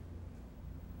rated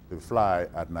to fly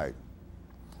at night.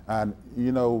 And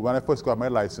you know, when I first got my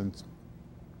license,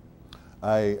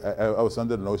 I was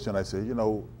under the notion, I said, you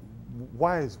know,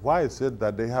 why is it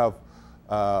that they have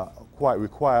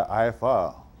require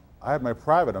IFR? I have my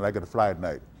private and I get to fly at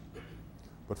night.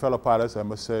 But fellow pilots, I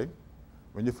must say,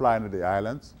 when you fly into the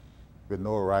islands with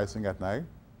no rising at night,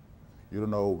 you don't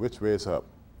know which way is up.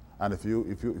 And if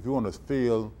you want to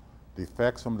feel the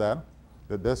effects from that,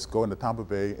 let's go in the Tampa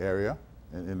Bay area,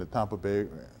 in the Tampa Bay,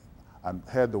 and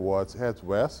head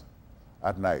west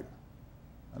at night.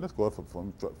 And let's go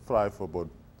fly for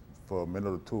a minute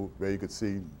or two where you could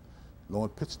see long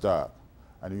pitch dark,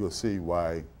 and you will see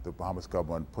why the Bahamas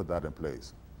government put that in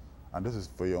place. And this is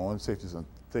for your own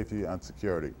safety and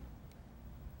security.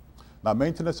 Now,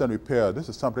 maintenance and repair, this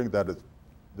is something that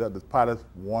the pilot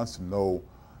wants to know,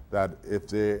 that if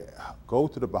they go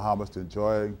to the Bahamas to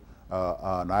enjoy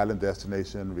an island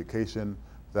destination, vacation,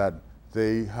 that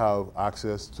they have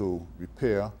access to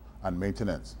repair and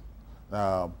maintenance.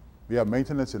 We have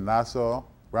maintenance in Nassau,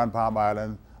 Grand Bahama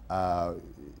Island,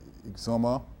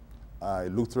 Exuma,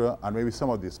 Eleuthera, and maybe some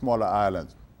of the smaller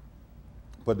islands,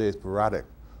 but they're sporadic.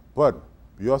 But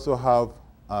we also have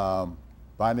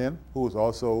Banyan, who is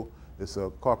also a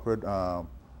corporate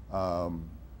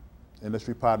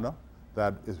industry partner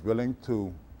that is willing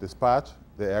to dispatch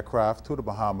the aircraft to the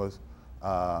Bahamas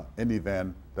in the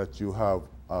event that you have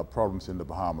problems in the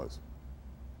Bahamas.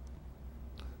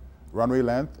 Runway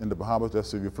length in the Bahamas,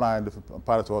 just if you're flying, the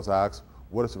pilots also ask,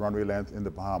 what is the runway length in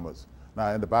the Bahamas?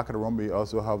 Now, in the back of the room, we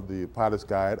also have the pilot's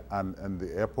guide, and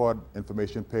the airport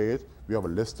information page, we have a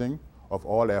listing of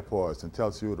all airports and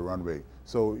tells you the runway.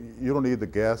 So you don't need to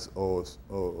guess or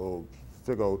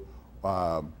figure out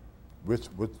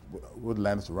what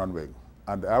length is the runway.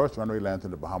 And the average runway length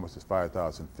in the Bahamas is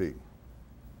 5,000 feet.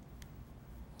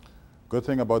 Good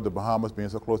thing about the Bahamas being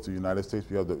so close to the United States,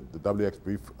 we have the WX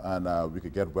brief, and we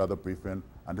could get weather briefing,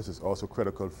 and this is also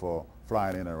critical for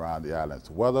flying in and around the islands.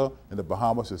 Weather in the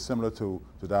Bahamas is similar to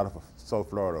that of South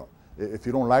Florida. If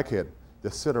you don't like it,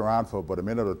 just sit around for about a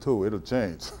minute or two, it'll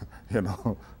change, you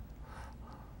know.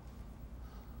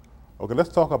 Okay, let's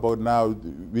talk about now,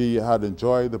 we had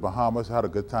enjoyed the Bahamas, had a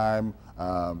good time,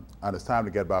 and it's time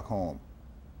to get back home.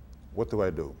 What do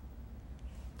I do?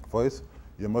 First,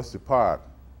 you must depart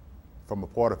from a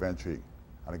port of entry.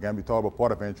 And again, we talk about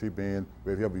port of entry being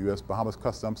where you have U.S. Bahamas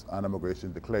Customs and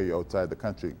Immigration declare you outside the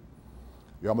country.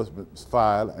 You must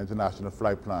file an international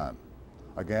flight plan.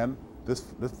 Again, this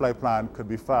flight plan could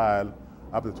be filed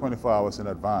up to 24 hours in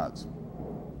advance.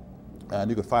 And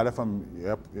you could file it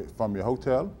from your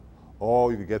hotel,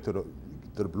 or you could get to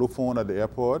the blue phone at the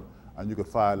airport, and you could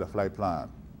file a flight plan.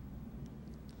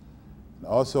 And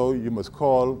also, you must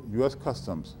call U.S.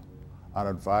 Customs and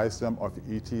advise them of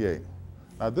the ETA.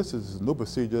 Now, this is a new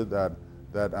procedure that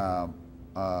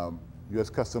U.S.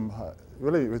 Customs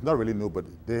really, it's not really new, but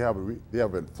they have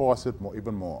enforced it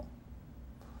even more.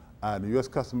 And the U.S.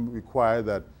 Customs require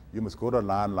that you must go to a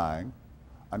landline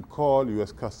and call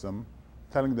U.S. Customs,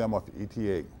 telling them of the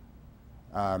ETA.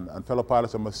 And fellow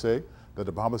pilots, I must say that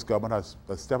the Bahamas government has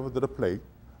stepped up to the plate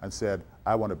and said,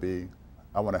 I want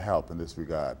to help in this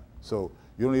regard. So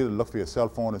you don't need to look for your cell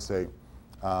phone and say,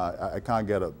 I can't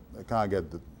get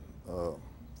the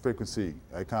frequency.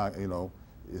 I can't, you know,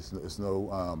 it's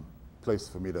no place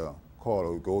for me to call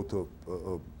or go to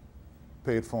a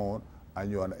paid phone,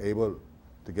 and you're unable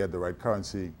to get the right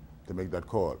currency to make that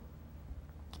call.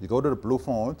 You go to the blue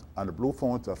phones, and the blue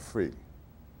phones are free.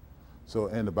 So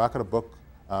in the back of the book,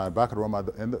 back of the room,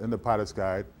 in the pilot's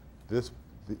guide,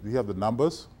 we have the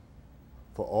numbers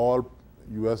for all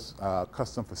U.S.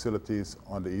 custom facilities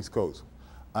on the East Coast,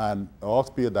 and all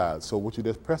speed dials. So what you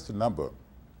just press the number,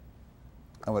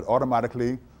 and would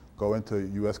automatically go into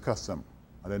U.S. Custom,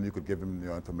 and then you could give them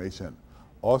your information.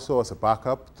 Also, as a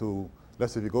backup to,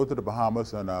 let's say if you go to the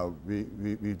Bahamas, and we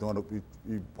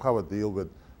have a deal with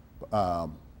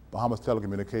Bahamas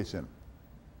Telecommunication,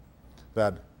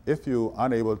 that if you're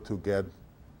unable to get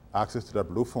access to that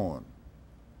blue phone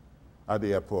at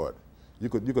the airport, you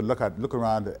could look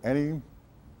around at any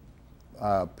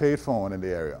paid phone in the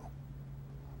area.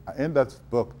 In that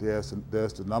book, there's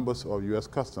the numbers of U.S.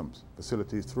 Customs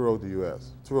facilities throughout the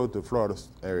U.S., throughout the Florida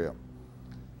area.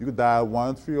 You could dial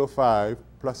 1305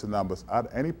 plus the numbers at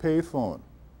any paid phone,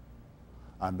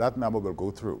 and that number will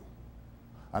go through.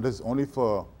 And this is only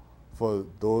for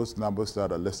those numbers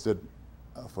that are listed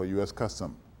for U.S.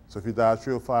 Customs. So if you dial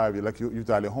 305, you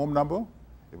dial your home number,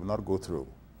 it will not go through.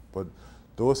 But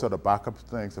those are the backup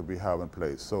things that we have in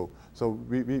place. So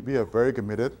we are very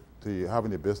committed to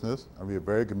having your business, and we are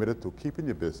very committed to keeping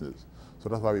your business. So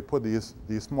that's why we put these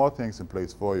small things in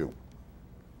place for you.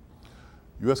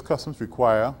 U.S. Customs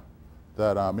require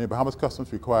that, Bahamas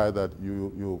Customs require that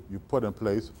you put in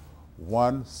place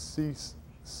one C7.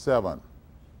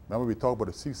 Remember we talked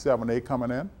about the C7A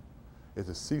coming in? It's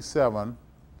a C7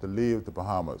 to leave the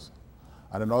Bahamas.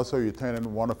 And then also you turn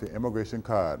in one of your immigration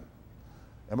card.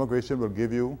 Immigration will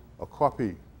give you a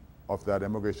copy of that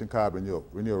immigration card when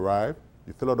you arrive.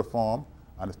 You fill out the form,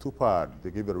 and it's two parts. They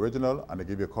give you the original, and they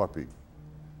give you a copy.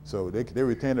 So they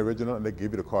retain the original, and they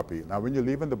give you the copy. Now, when you're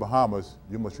leaving the Bahamas,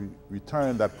 you must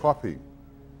return that copy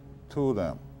to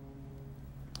them.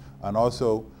 And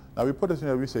also, now we put this in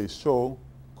here, we say, show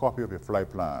copy of your flight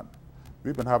plan.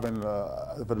 We've been having,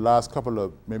 for the last couple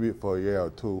of, maybe for a year or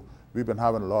two, we've been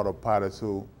having a lot of pilots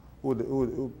who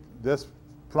just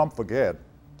plumb forget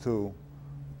to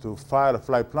file a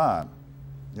flight plan.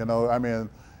 You know, I mean,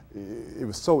 it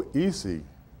was so easy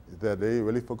that they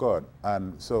really forgot.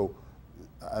 And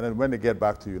then when they get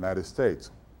back to the United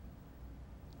States,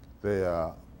 they,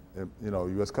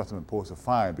 U.S. Customs imposed a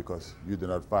fine because you did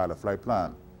not file a flight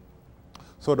plan.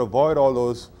 So to avoid all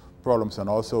those problems, and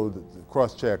also the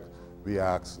cross-check, we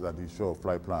ask that you show a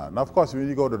flight plan. Now, of course, when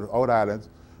you go to the outer islands,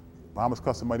 Bahamas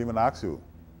Customs might even ask you,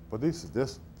 but this is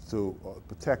just to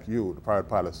protect you, the private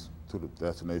pilots, to the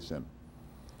destination.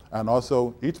 And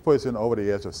also, each person over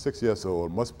the age of 6 years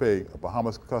old must pay a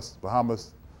Bahamas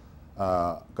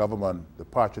government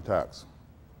departure tax.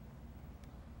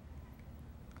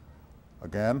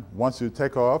 Again, once you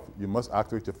take off, you must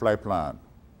activate your flight plan.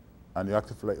 And you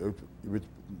activate with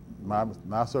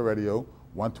NASA radio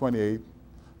 128.0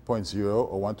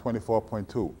 or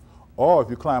 124.2. Or if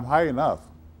you climb high enough,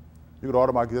 you could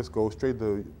automatically just go straight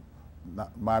to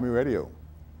Miami radio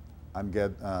and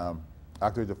get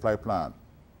activate the flight plan.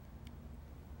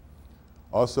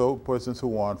 Also, persons who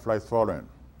want flight following.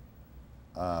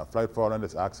 Flight following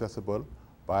is accessible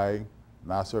by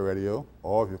NASA radio,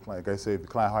 or if you, like I say, if you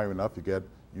climb high enough, you get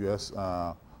U.S.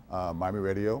 Miami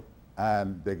radio,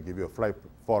 and they can give you a flight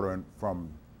following from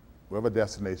whatever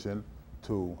destination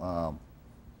to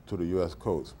the U.S.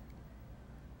 coast.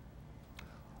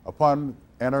 Upon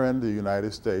entering the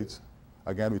United States,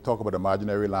 again, we talk about the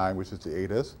imaginary line, which is the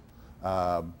ATIS.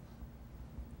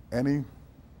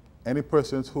 Any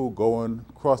persons who go and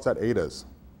cross that ATIS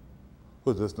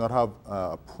who does not have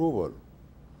approval,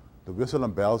 the whistle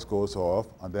and bells goes off,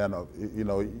 and then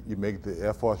you make the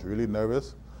Air Force really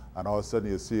nervous, and all of a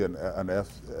sudden you see an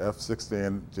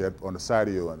F-16 jet on the side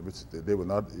of you, and which they will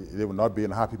not be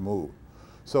in a happy mood.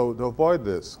 So to avoid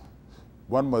this,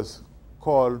 one must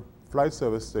call flight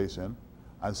service station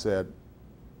and said,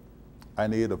 I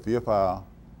need a VFR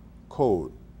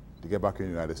code to get back in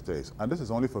the United States. And this is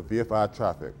only for VFR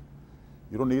traffic.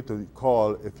 You don't need to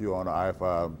call if you're on an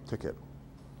IFR ticket.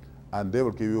 And they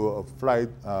will give you a flight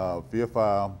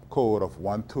VFR code of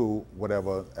 12,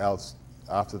 whatever else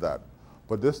after that.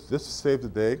 But this saves the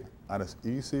day, and it's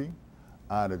easy,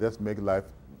 and it just makes life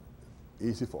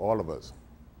easy for all of us.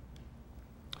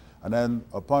 And then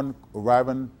upon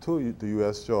arriving to the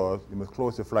U.S. shores, you must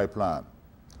close your flight plan.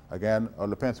 Again, it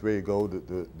depends where you go,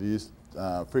 these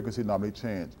frequencies normally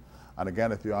change. And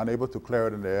again, if you're unable to clear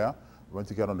it in the air, once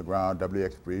you get on the ground,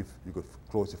 WX brief, you could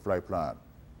close your flight plan.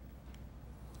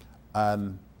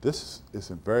 And this is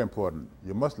very important.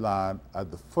 You must land at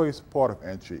the first port of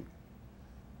entry.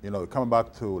 You know, coming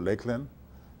back to Lakeland,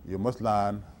 you must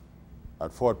land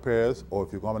at Fort Pierce, or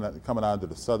if you're coming out to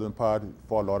the southern part,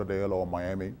 Fort Lauderdale or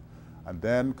Miami, and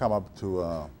then come up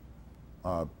to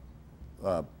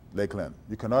Lakeland.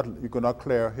 You cannot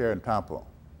clear here in Tampa.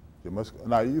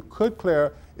 Now you could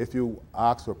clear if you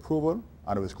ask for approval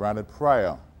and it was granted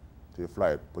prior to your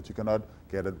flight, but you cannot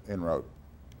get it en route.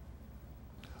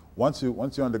 Once you're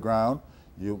on the ground,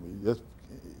 you just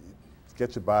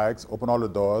get your bags, open all the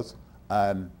doors,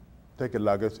 and take your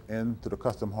luggage into the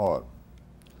custom hall.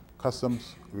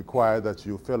 Customs require that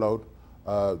you fill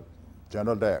out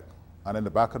general deck, and in the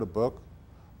back of the book,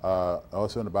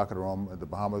 also in the back of the room, in the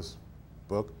Bahamas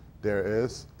book, there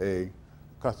is a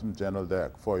custom general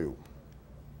deck for you.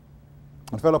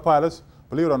 And fellow pilots,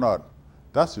 believe it or not,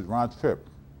 that's your round trip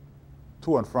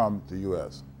to and from the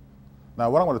U.S. Now,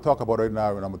 what I'm going to talk about right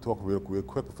now, and I'm going to talk real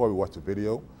quick before we watch the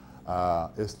video,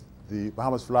 is the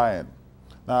Bahamas fly-in.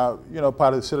 Now, you know,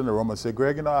 pilots sit in the room and say,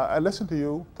 Greg, you know, I listened to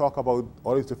you talk about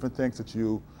all these different things that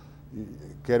you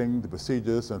getting the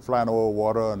procedures and flying over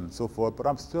water and so forth, but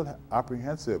I'm still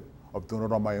apprehensive of doing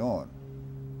it on my own.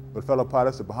 But fellow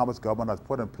pilots, the Bahamas government has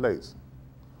put in place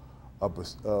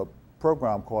a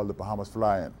program called the Bahamas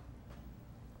Fly-In.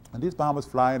 And this Bahamas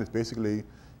Fly-In is basically,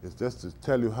 it's just to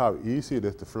tell you how easy it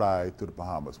is to fly to the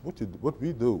Bahamas. What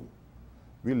we do,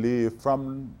 we leave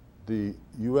from the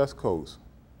U.S. coast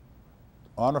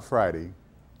on a Friday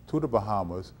to the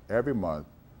Bahamas every month,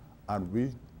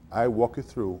 and I walk you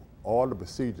through all the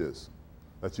procedures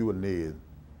that you will need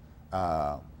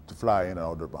to fly in and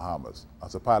out of the Bahamas.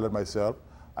 As a pilot myself,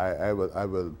 I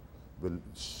will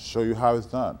show you how it's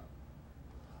done.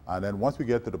 And then once we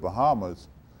get to the Bahamas,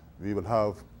 we will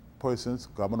have persons,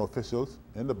 government officials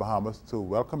in the Bahamas to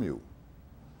welcome you.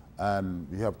 And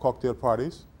we have cocktail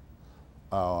parties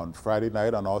on Friday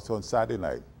night and also on Saturday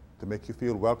night to make you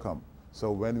feel welcome.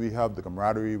 So when we have the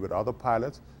camaraderie with other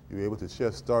pilots, you're able to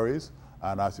share stories.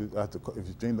 And if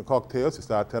you drink the cocktails, you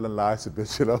start telling lies a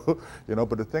bit, you know.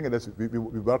 But the thing is, we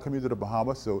welcome you to the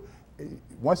Bahamas. So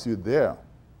once you're there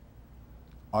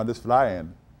on this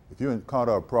fly-in, if you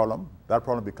encounter a problem, that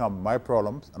problem becomes my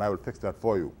problems, and I will fix that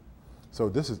for you. So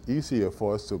this is easier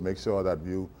for us to make sure that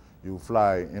you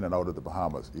fly in and out of the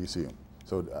Bahamas easier.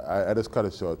 So I just cut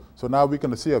it short. So now we're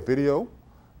going to see a video,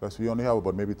 because we only have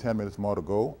about maybe 10 minutes more to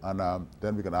go, and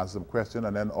then we can answer some questions.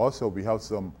 And then also we have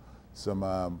some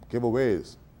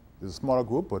giveaways. It's a smaller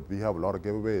group, but we have a lot of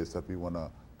giveaways that we want to,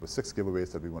 6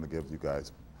 giveaways that we want to give you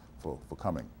guys for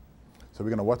coming. So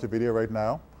we're going to watch a video right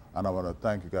now, and I want to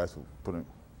thank you guys for putting.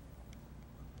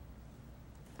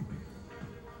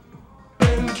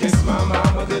 Kiss my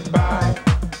mama goodbye.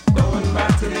 Going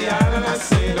back to the island, I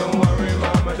say, don't worry,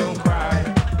 mama, don't cry.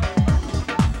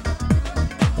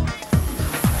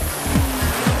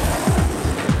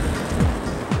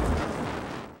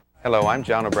 Hello, I'm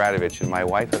John Obradovich, and my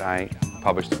wife and I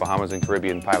published the Bahamas and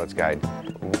Caribbean Pilot's Guide.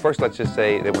 First, let's just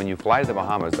say that when you fly to the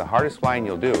Bahamas, the hardest flying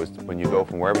you'll do is when you go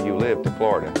from wherever you live to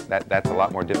Florida. That's a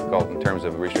lot more difficult in terms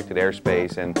of restricted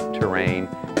airspace and terrain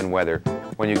and weather.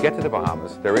 When you get to the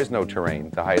Bahamas, there is no terrain.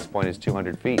 The highest point is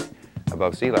 200 feet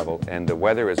above sea level, and the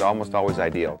weather is almost always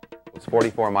ideal. It's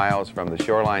 44 miles from the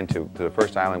shoreline to the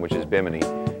first island, which is Bimini.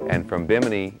 And from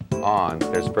Bimini on,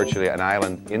 there's virtually an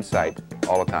island in sight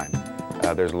all the time.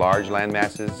 There's large land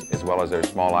masses as well as there's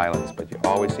small islands, but you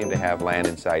always seem to have land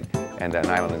in sight and an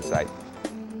island in sight.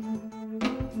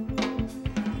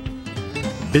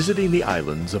 Visiting the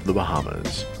islands of the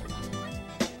Bahamas.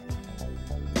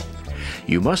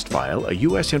 You must file a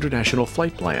U.S. international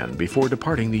flight plan before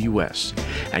departing the U.S.,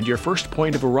 and your first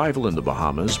point of arrival in the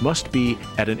Bahamas must be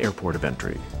at an airport of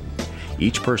entry.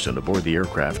 Each person aboard the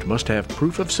aircraft must have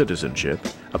proof of citizenship,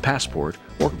 a passport,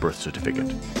 or birth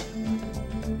certificate.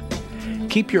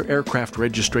 Keep your aircraft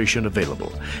registration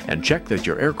available and check that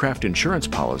your aircraft insurance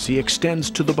policy extends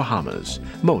to the Bahamas.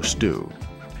 Most do.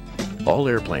 All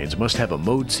airplanes must have a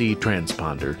Mode C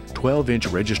transponder, 12-inch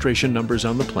registration numbers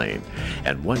on the plane,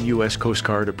 and 1 U.S. Coast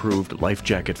Guard approved life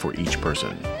jacket for each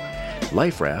person.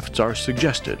 Life rafts are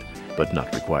suggested, but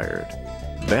not required.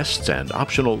 Vests and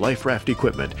optional life raft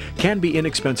equipment can be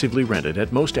inexpensively rented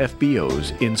at most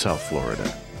FBOs in South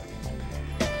Florida.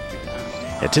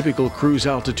 At typical cruise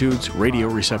altitudes, radio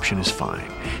reception is fine,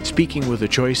 speaking with a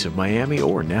choice of Miami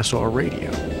or Nassau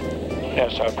radio.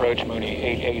 Nassau approach, Mooney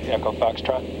 88 Echo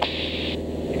Foxtrot.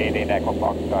 88 Echo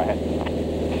Fox, go ahead.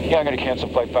 Yeah, I'm going to cancel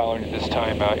flight following at this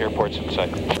time. Airport's in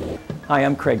sight. Hi,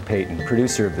 I'm Craig Payton,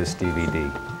 producer of this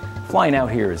DVD. Flying out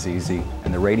here is easy,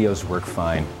 and the radios work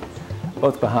fine.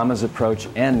 Both Bahamas Approach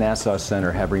and Nassau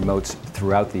Center have remotes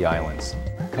throughout the islands.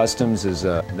 Customs is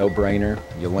a no-brainer.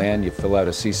 You land, you fill out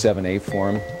a C7A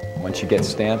form. Once you get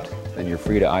stamped, then you're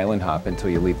free to island hop until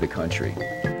you leave the country.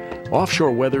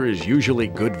 Offshore weather is usually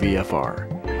good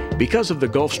VFR. Because of the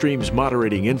Gulf Stream's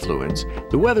moderating influence,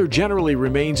 the weather generally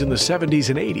remains in the 70s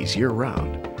and 80s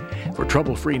year-round. For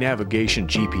trouble-free navigation,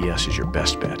 GPS is your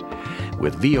best bet,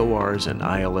 with VORs and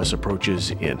ILS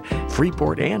approaches in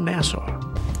Freeport and Nassau.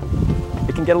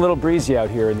 It can get a little breezy out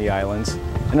here in the islands,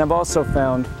 and I've also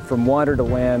found from water to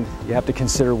land, you have to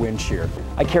consider wind shear.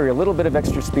 I carry a little bit of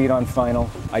extra speed on final.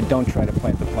 I don't try to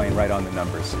plant the plane right on the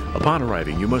numbers. Upon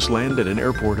arriving, you must land at an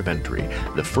airport of entry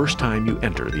the first time you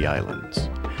enter the islands.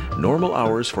 Normal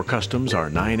hours for customs are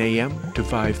 9 a.m. to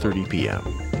 5:30 p.m.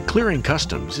 Clearing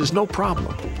customs is no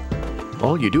problem.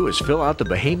 All you do is fill out the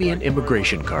Bahamian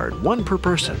immigration card, 1 per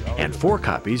person, and 4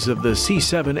 copies of the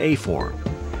C7A form.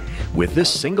 With this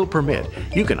single permit,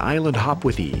 you can island hop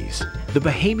with ease. The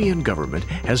Bahamian government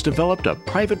has developed a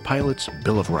private pilot's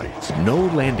Bill of Rights. No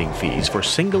landing fees for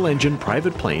single-engine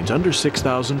private planes under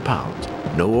 6,000 pounds.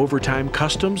 No overtime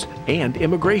customs and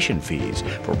immigration fees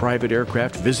for private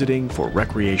aircraft visiting for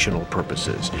recreational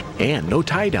purposes. And no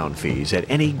tie-down fees at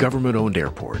any government-owned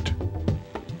airport.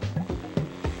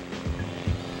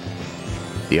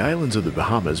 The islands of the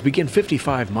Bahamas begin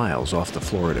 55 miles off the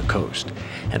Florida coast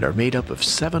and are made up of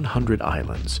 700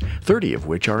 islands, 30 of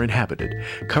which are inhabited,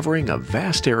 covering a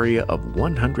vast area of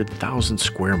 100,000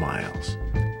 square miles.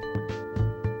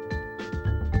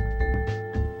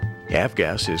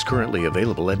 Avgas is currently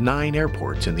available at 9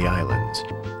 airports in the islands.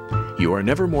 You are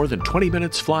never more than 20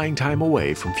 minutes flying time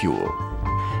away from fuel.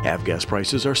 Avgas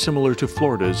prices are similar to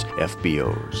Florida's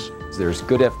FBOs. There's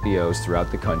good FBOs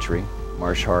throughout the country.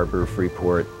 Marsh Harbor,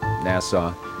 Freeport,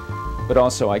 Nassau, but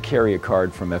also I carry a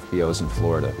card from FBOs in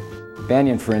Florida.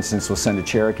 Banyan, for instance, will send a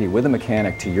Cherokee with a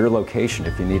mechanic to your location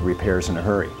if you need repairs in a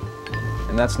hurry.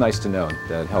 And that's nice to know,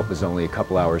 that help is only a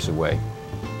couple hours away.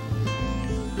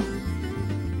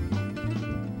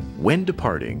 When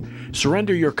departing,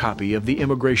 surrender your copy of the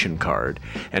immigration card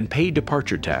and pay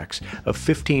departure tax of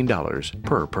 $15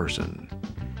 per person.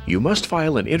 You must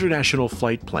file an international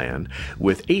flight plan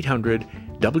with 800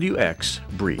 WX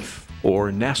Brief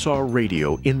or Nassau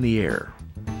Radio in the air.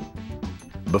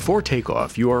 Before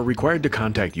takeoff, you are required to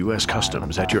contact U.S.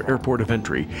 Customs at your airport of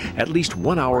entry at least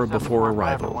 1 hour before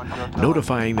arrival,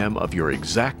 notifying them of your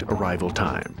exact arrival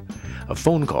time. A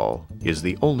phone call is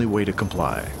the only way to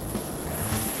comply.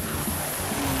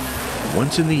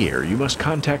 Once in the air, you must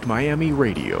contact Miami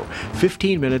Radio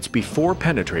 15 minutes before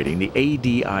penetrating the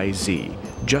ADIZ,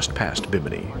 just past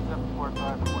Bimini.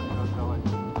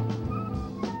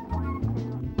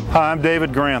 Hi, I'm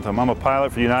David Grantham. I'm a pilot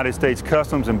for the United States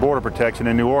Customs and Border Protection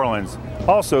in New Orleans.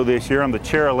 Also this year, I'm the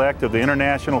chair-elect of the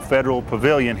International Federal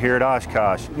Pavilion here at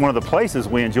Oshkosh. One of the places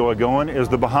we enjoy going is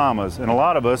the Bahamas, and a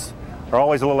lot of us are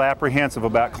always a little apprehensive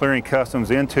about clearing customs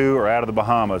into or out of the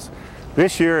Bahamas.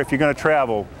 This year, if you're going to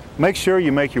travel, make sure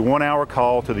you make your 1-hour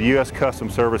call to the U.S.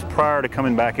 Customs Service prior to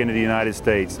coming back into the United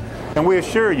States. And we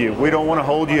assure you, we don't want to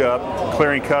hold you up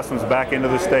clearing customs back into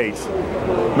the States.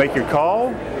 Make your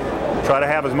call, try to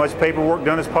have as much paperwork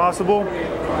done as possible,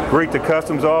 greet the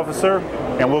customs officer,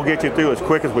 and we'll get you through as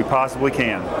quick as we possibly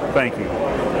can. Thank you.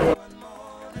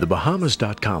 The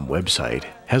Bahamas.com website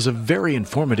has a very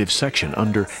informative section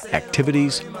under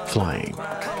Activities Flying.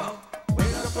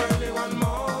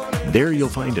 There you'll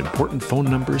find important phone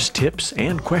numbers, tips,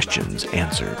 and questions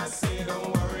answered.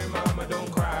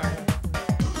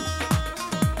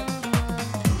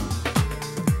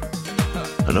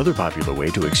 Another popular way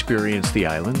to experience the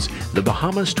islands, the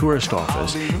Bahamas Tourist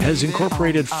Office has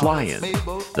incorporated fly-in.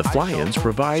 The fly-ins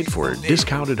provide for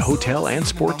discounted hotel and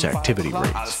sports activity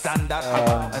rates.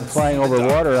 Flying over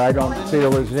water, I don't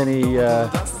feel is any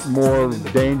more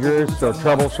dangerous or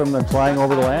troublesome than flying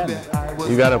over the land.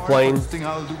 You got a plane,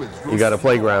 you got a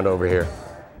playground over here.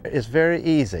 It's very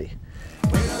easy.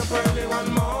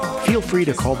 Feel free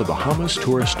to call the Bahamas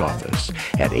Tourist Office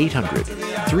at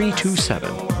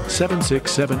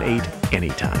 800-327-7678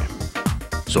 anytime.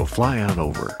 So fly on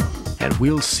over, and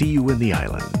we'll see you in the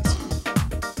islands.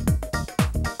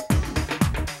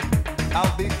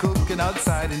 I'll be cooking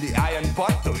outside in the iron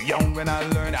pot, so young when I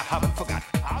learned I haven't forgot.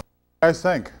 Guys,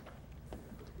 think.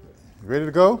 You ready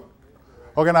to go?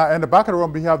 Okay, now in the back of the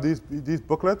room we have these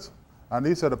booklets, and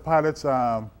these are the pilot's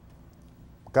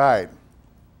guide.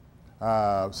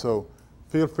 So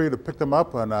feel free to pick them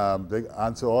up, and they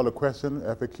answer all the questions,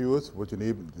 FAQs, what you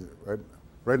need.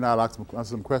 Right now, I'll answer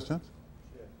some questions.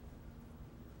 Sure.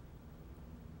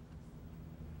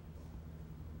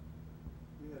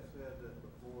 You have said that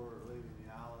before leaving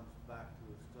the islands back to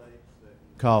the States that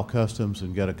you call customs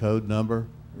and get a code number.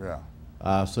 Yeah.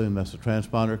 I assume that's a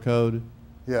transponder code.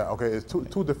 Yeah, okay, it's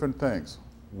two different things.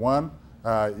 One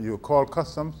you call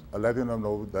customs, letting them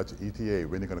know that you're ETA,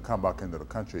 when you're going to come back into the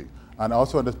country. And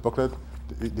also in this booklet,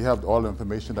 they have all the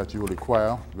information that you will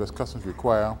require, US Customs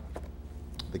require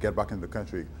to get back into the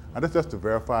country. And that's just to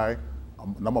verify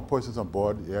number of persons on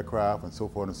board the aircraft and so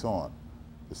forth and so on.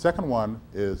 The second one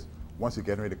is once you're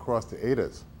getting ready to cross the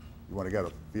ATIS, you want to get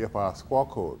a VFR squawk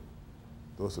code.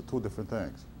 Those are two different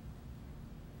things.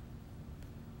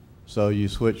 So you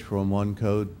switch from one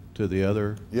code to the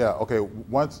other? Yeah, okay,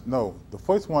 no, the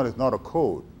first one is not a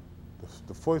code.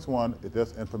 The first one is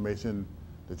just information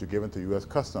that you're given to US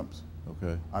Customs.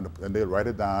 Okay. And they'll write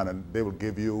it down and they will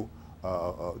give you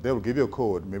a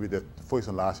code, maybe the first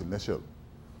and last initial.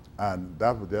 And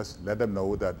that will just let them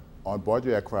know that on board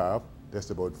your aircraft,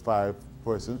 there's about 5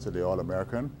 persons, so they're all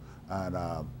American, and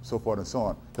so forth and so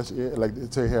on. Just like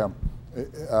it say here,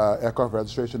 aircraft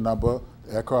registration number,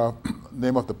 aircraft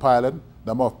name of the pilot,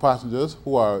 number of passengers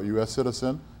who are US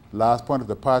citizen, last point of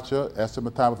departure,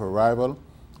 estimate time of arrival,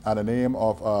 and the name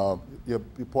of your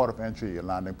port of entry, your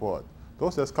landing port.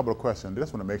 Those are just a couple of questions. They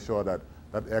just want to make sure that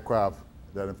that aircraft,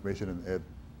 that information,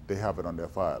 they have it on their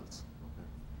files. Okay.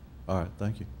 All right,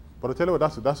 thank you. But I tell you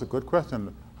what, that's a good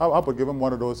question. How about give them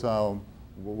one of those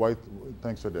white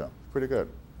things right there? Pretty good.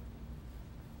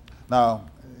 Now,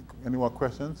 any more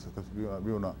questions? Because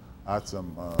we want to add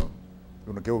some,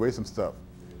 we want to give away some stuff.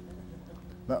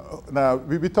 Now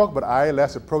we talked about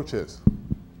ILS approaches.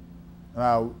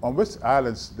 Now, on which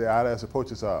islands the ILS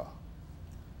approaches are?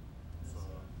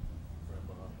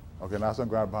 Okay, Nassau and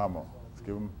Grand Bahama. Let's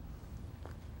give them.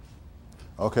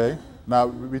 Okay, now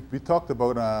we talked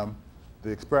about the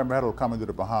experimental coming to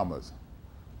the Bahamas.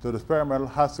 So the experimental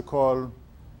has to call,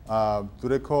 do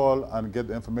they call and get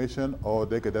the information, or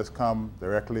they could just come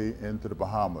directly into the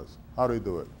Bahamas? How do they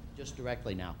do it? Just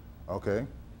directly now. Okay,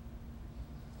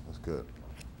 that's good.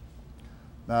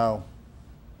 Now,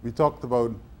 we talked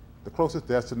about the closest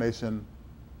destination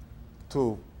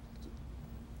to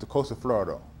the coast of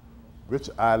Florida. Which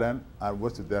island and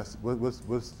what's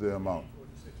the amount?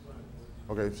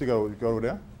 Okay, she go over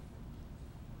there.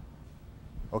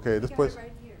 Okay, this person.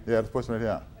 Right here. Yeah, this person right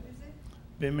here. What is it?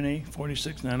 Bimini,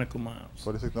 46 nautical miles.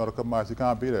 46 nautical miles. You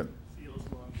can't beat it.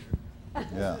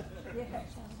 Yeah.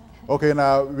 Okay,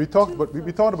 now we talked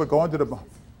about going to the.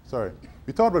 Sorry,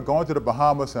 we talked about going to the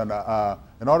Bahamas, and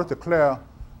in order to clear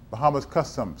Bahamas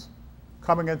customs,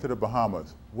 coming into the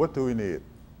Bahamas, what do we need?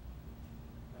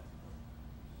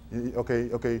 Okay.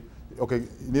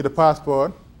 You need a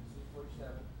passport.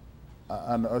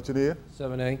 And what you need?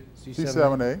 7A.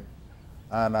 C7A.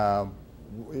 And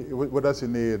what else you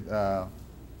need,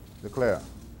 Claire?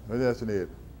 What else you need?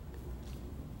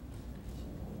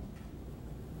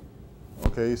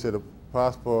 Okay, you said a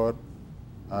passport,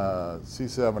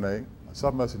 C7A.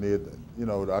 Something else you need,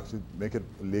 to actually make it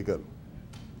legal.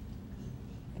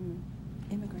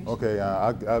 Immigration. Okay,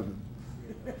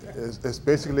 it's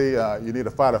basically you need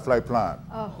to file a flight plan.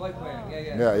 Oh. Flight plan,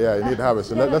 Yeah, you need to have it.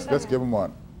 So let's give them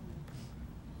one.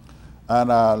 And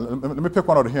let me pick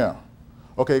one out of here.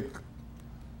 Okay,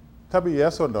 tell me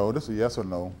yes or no. This is yes or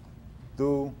no.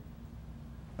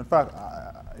 In fact,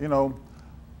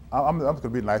 I'm going to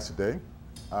be nice today.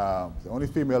 The only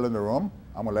female in the room,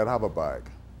 I'm going to let her have a bag.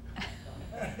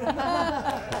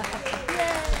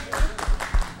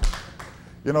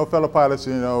 Fellow pilots,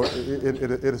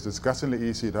 it is disgustingly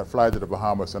easy to fly to the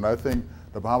Bahamas, and I think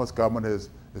the Bahamas government is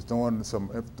doing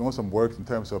some work in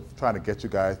terms of trying to get you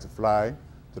guys to fly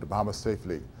to the Bahamas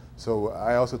safely. So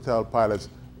I also tell pilots,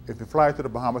 if you fly to the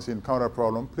Bahamas and encounter a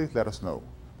problem, please let us know,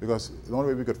 because the only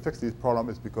way we could fix these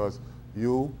problems is because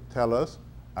you tell us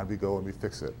and we go and we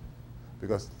fix it.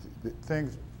 Because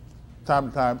time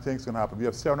to time, things can happen. We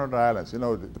have 700 islands.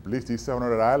 To police these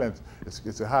 700 islands,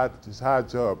 it's a hard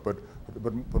job, but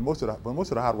most of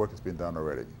the hard work has been done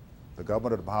already. The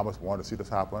government of the Bahamas wanted to see this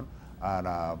happen,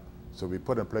 and so we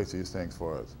put in place these things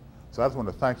for us. So I just want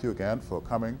to thank you again for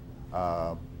coming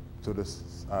to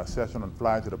this session on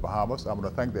flying to the Bahamas. I'm going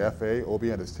to thank the FAA,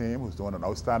 Obi and his team, who's doing an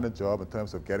outstanding job in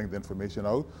terms of getting the information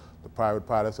out, the private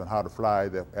pilots on how to fly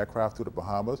their aircraft to the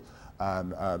Bahamas,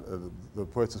 and the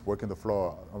persons working the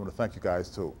floor. I want to thank you guys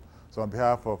too. So on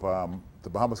behalf of the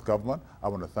Bahamas government, I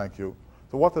want to thank you.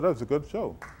 So Walter, that was a good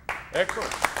show.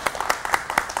 Excellent.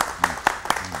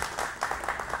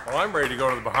 Well, I'm ready to go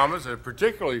to the Bahamas,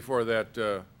 particularly for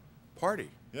that party.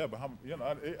 Yeah, Bahamas.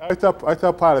 I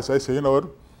tell pilots, I say, what?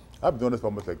 I've been doing this for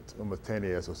almost 10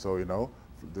 years or so,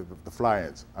 the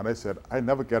fly-ins. And I said, I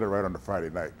never get it right on the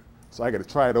Friday night. So I got to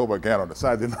try it over again on the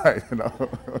Saturday night,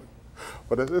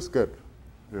 But it's good,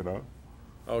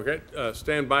 Okay,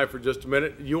 stand by for just a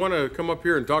minute. You want to come up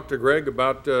here and talk to Greg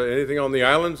about anything on the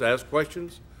islands, ask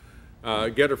questions,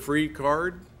 get a free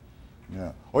card?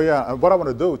 Yeah. Oh yeah, and what I want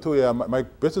to do too, yeah, my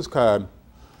business card,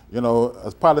 you know,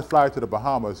 as pilots fly to the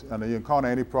Bahamas and you encounter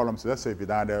any problems, let's say if you're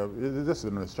down there, this is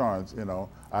an insurance, you know,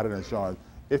 out of insurance.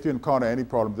 If you encounter any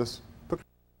problem, just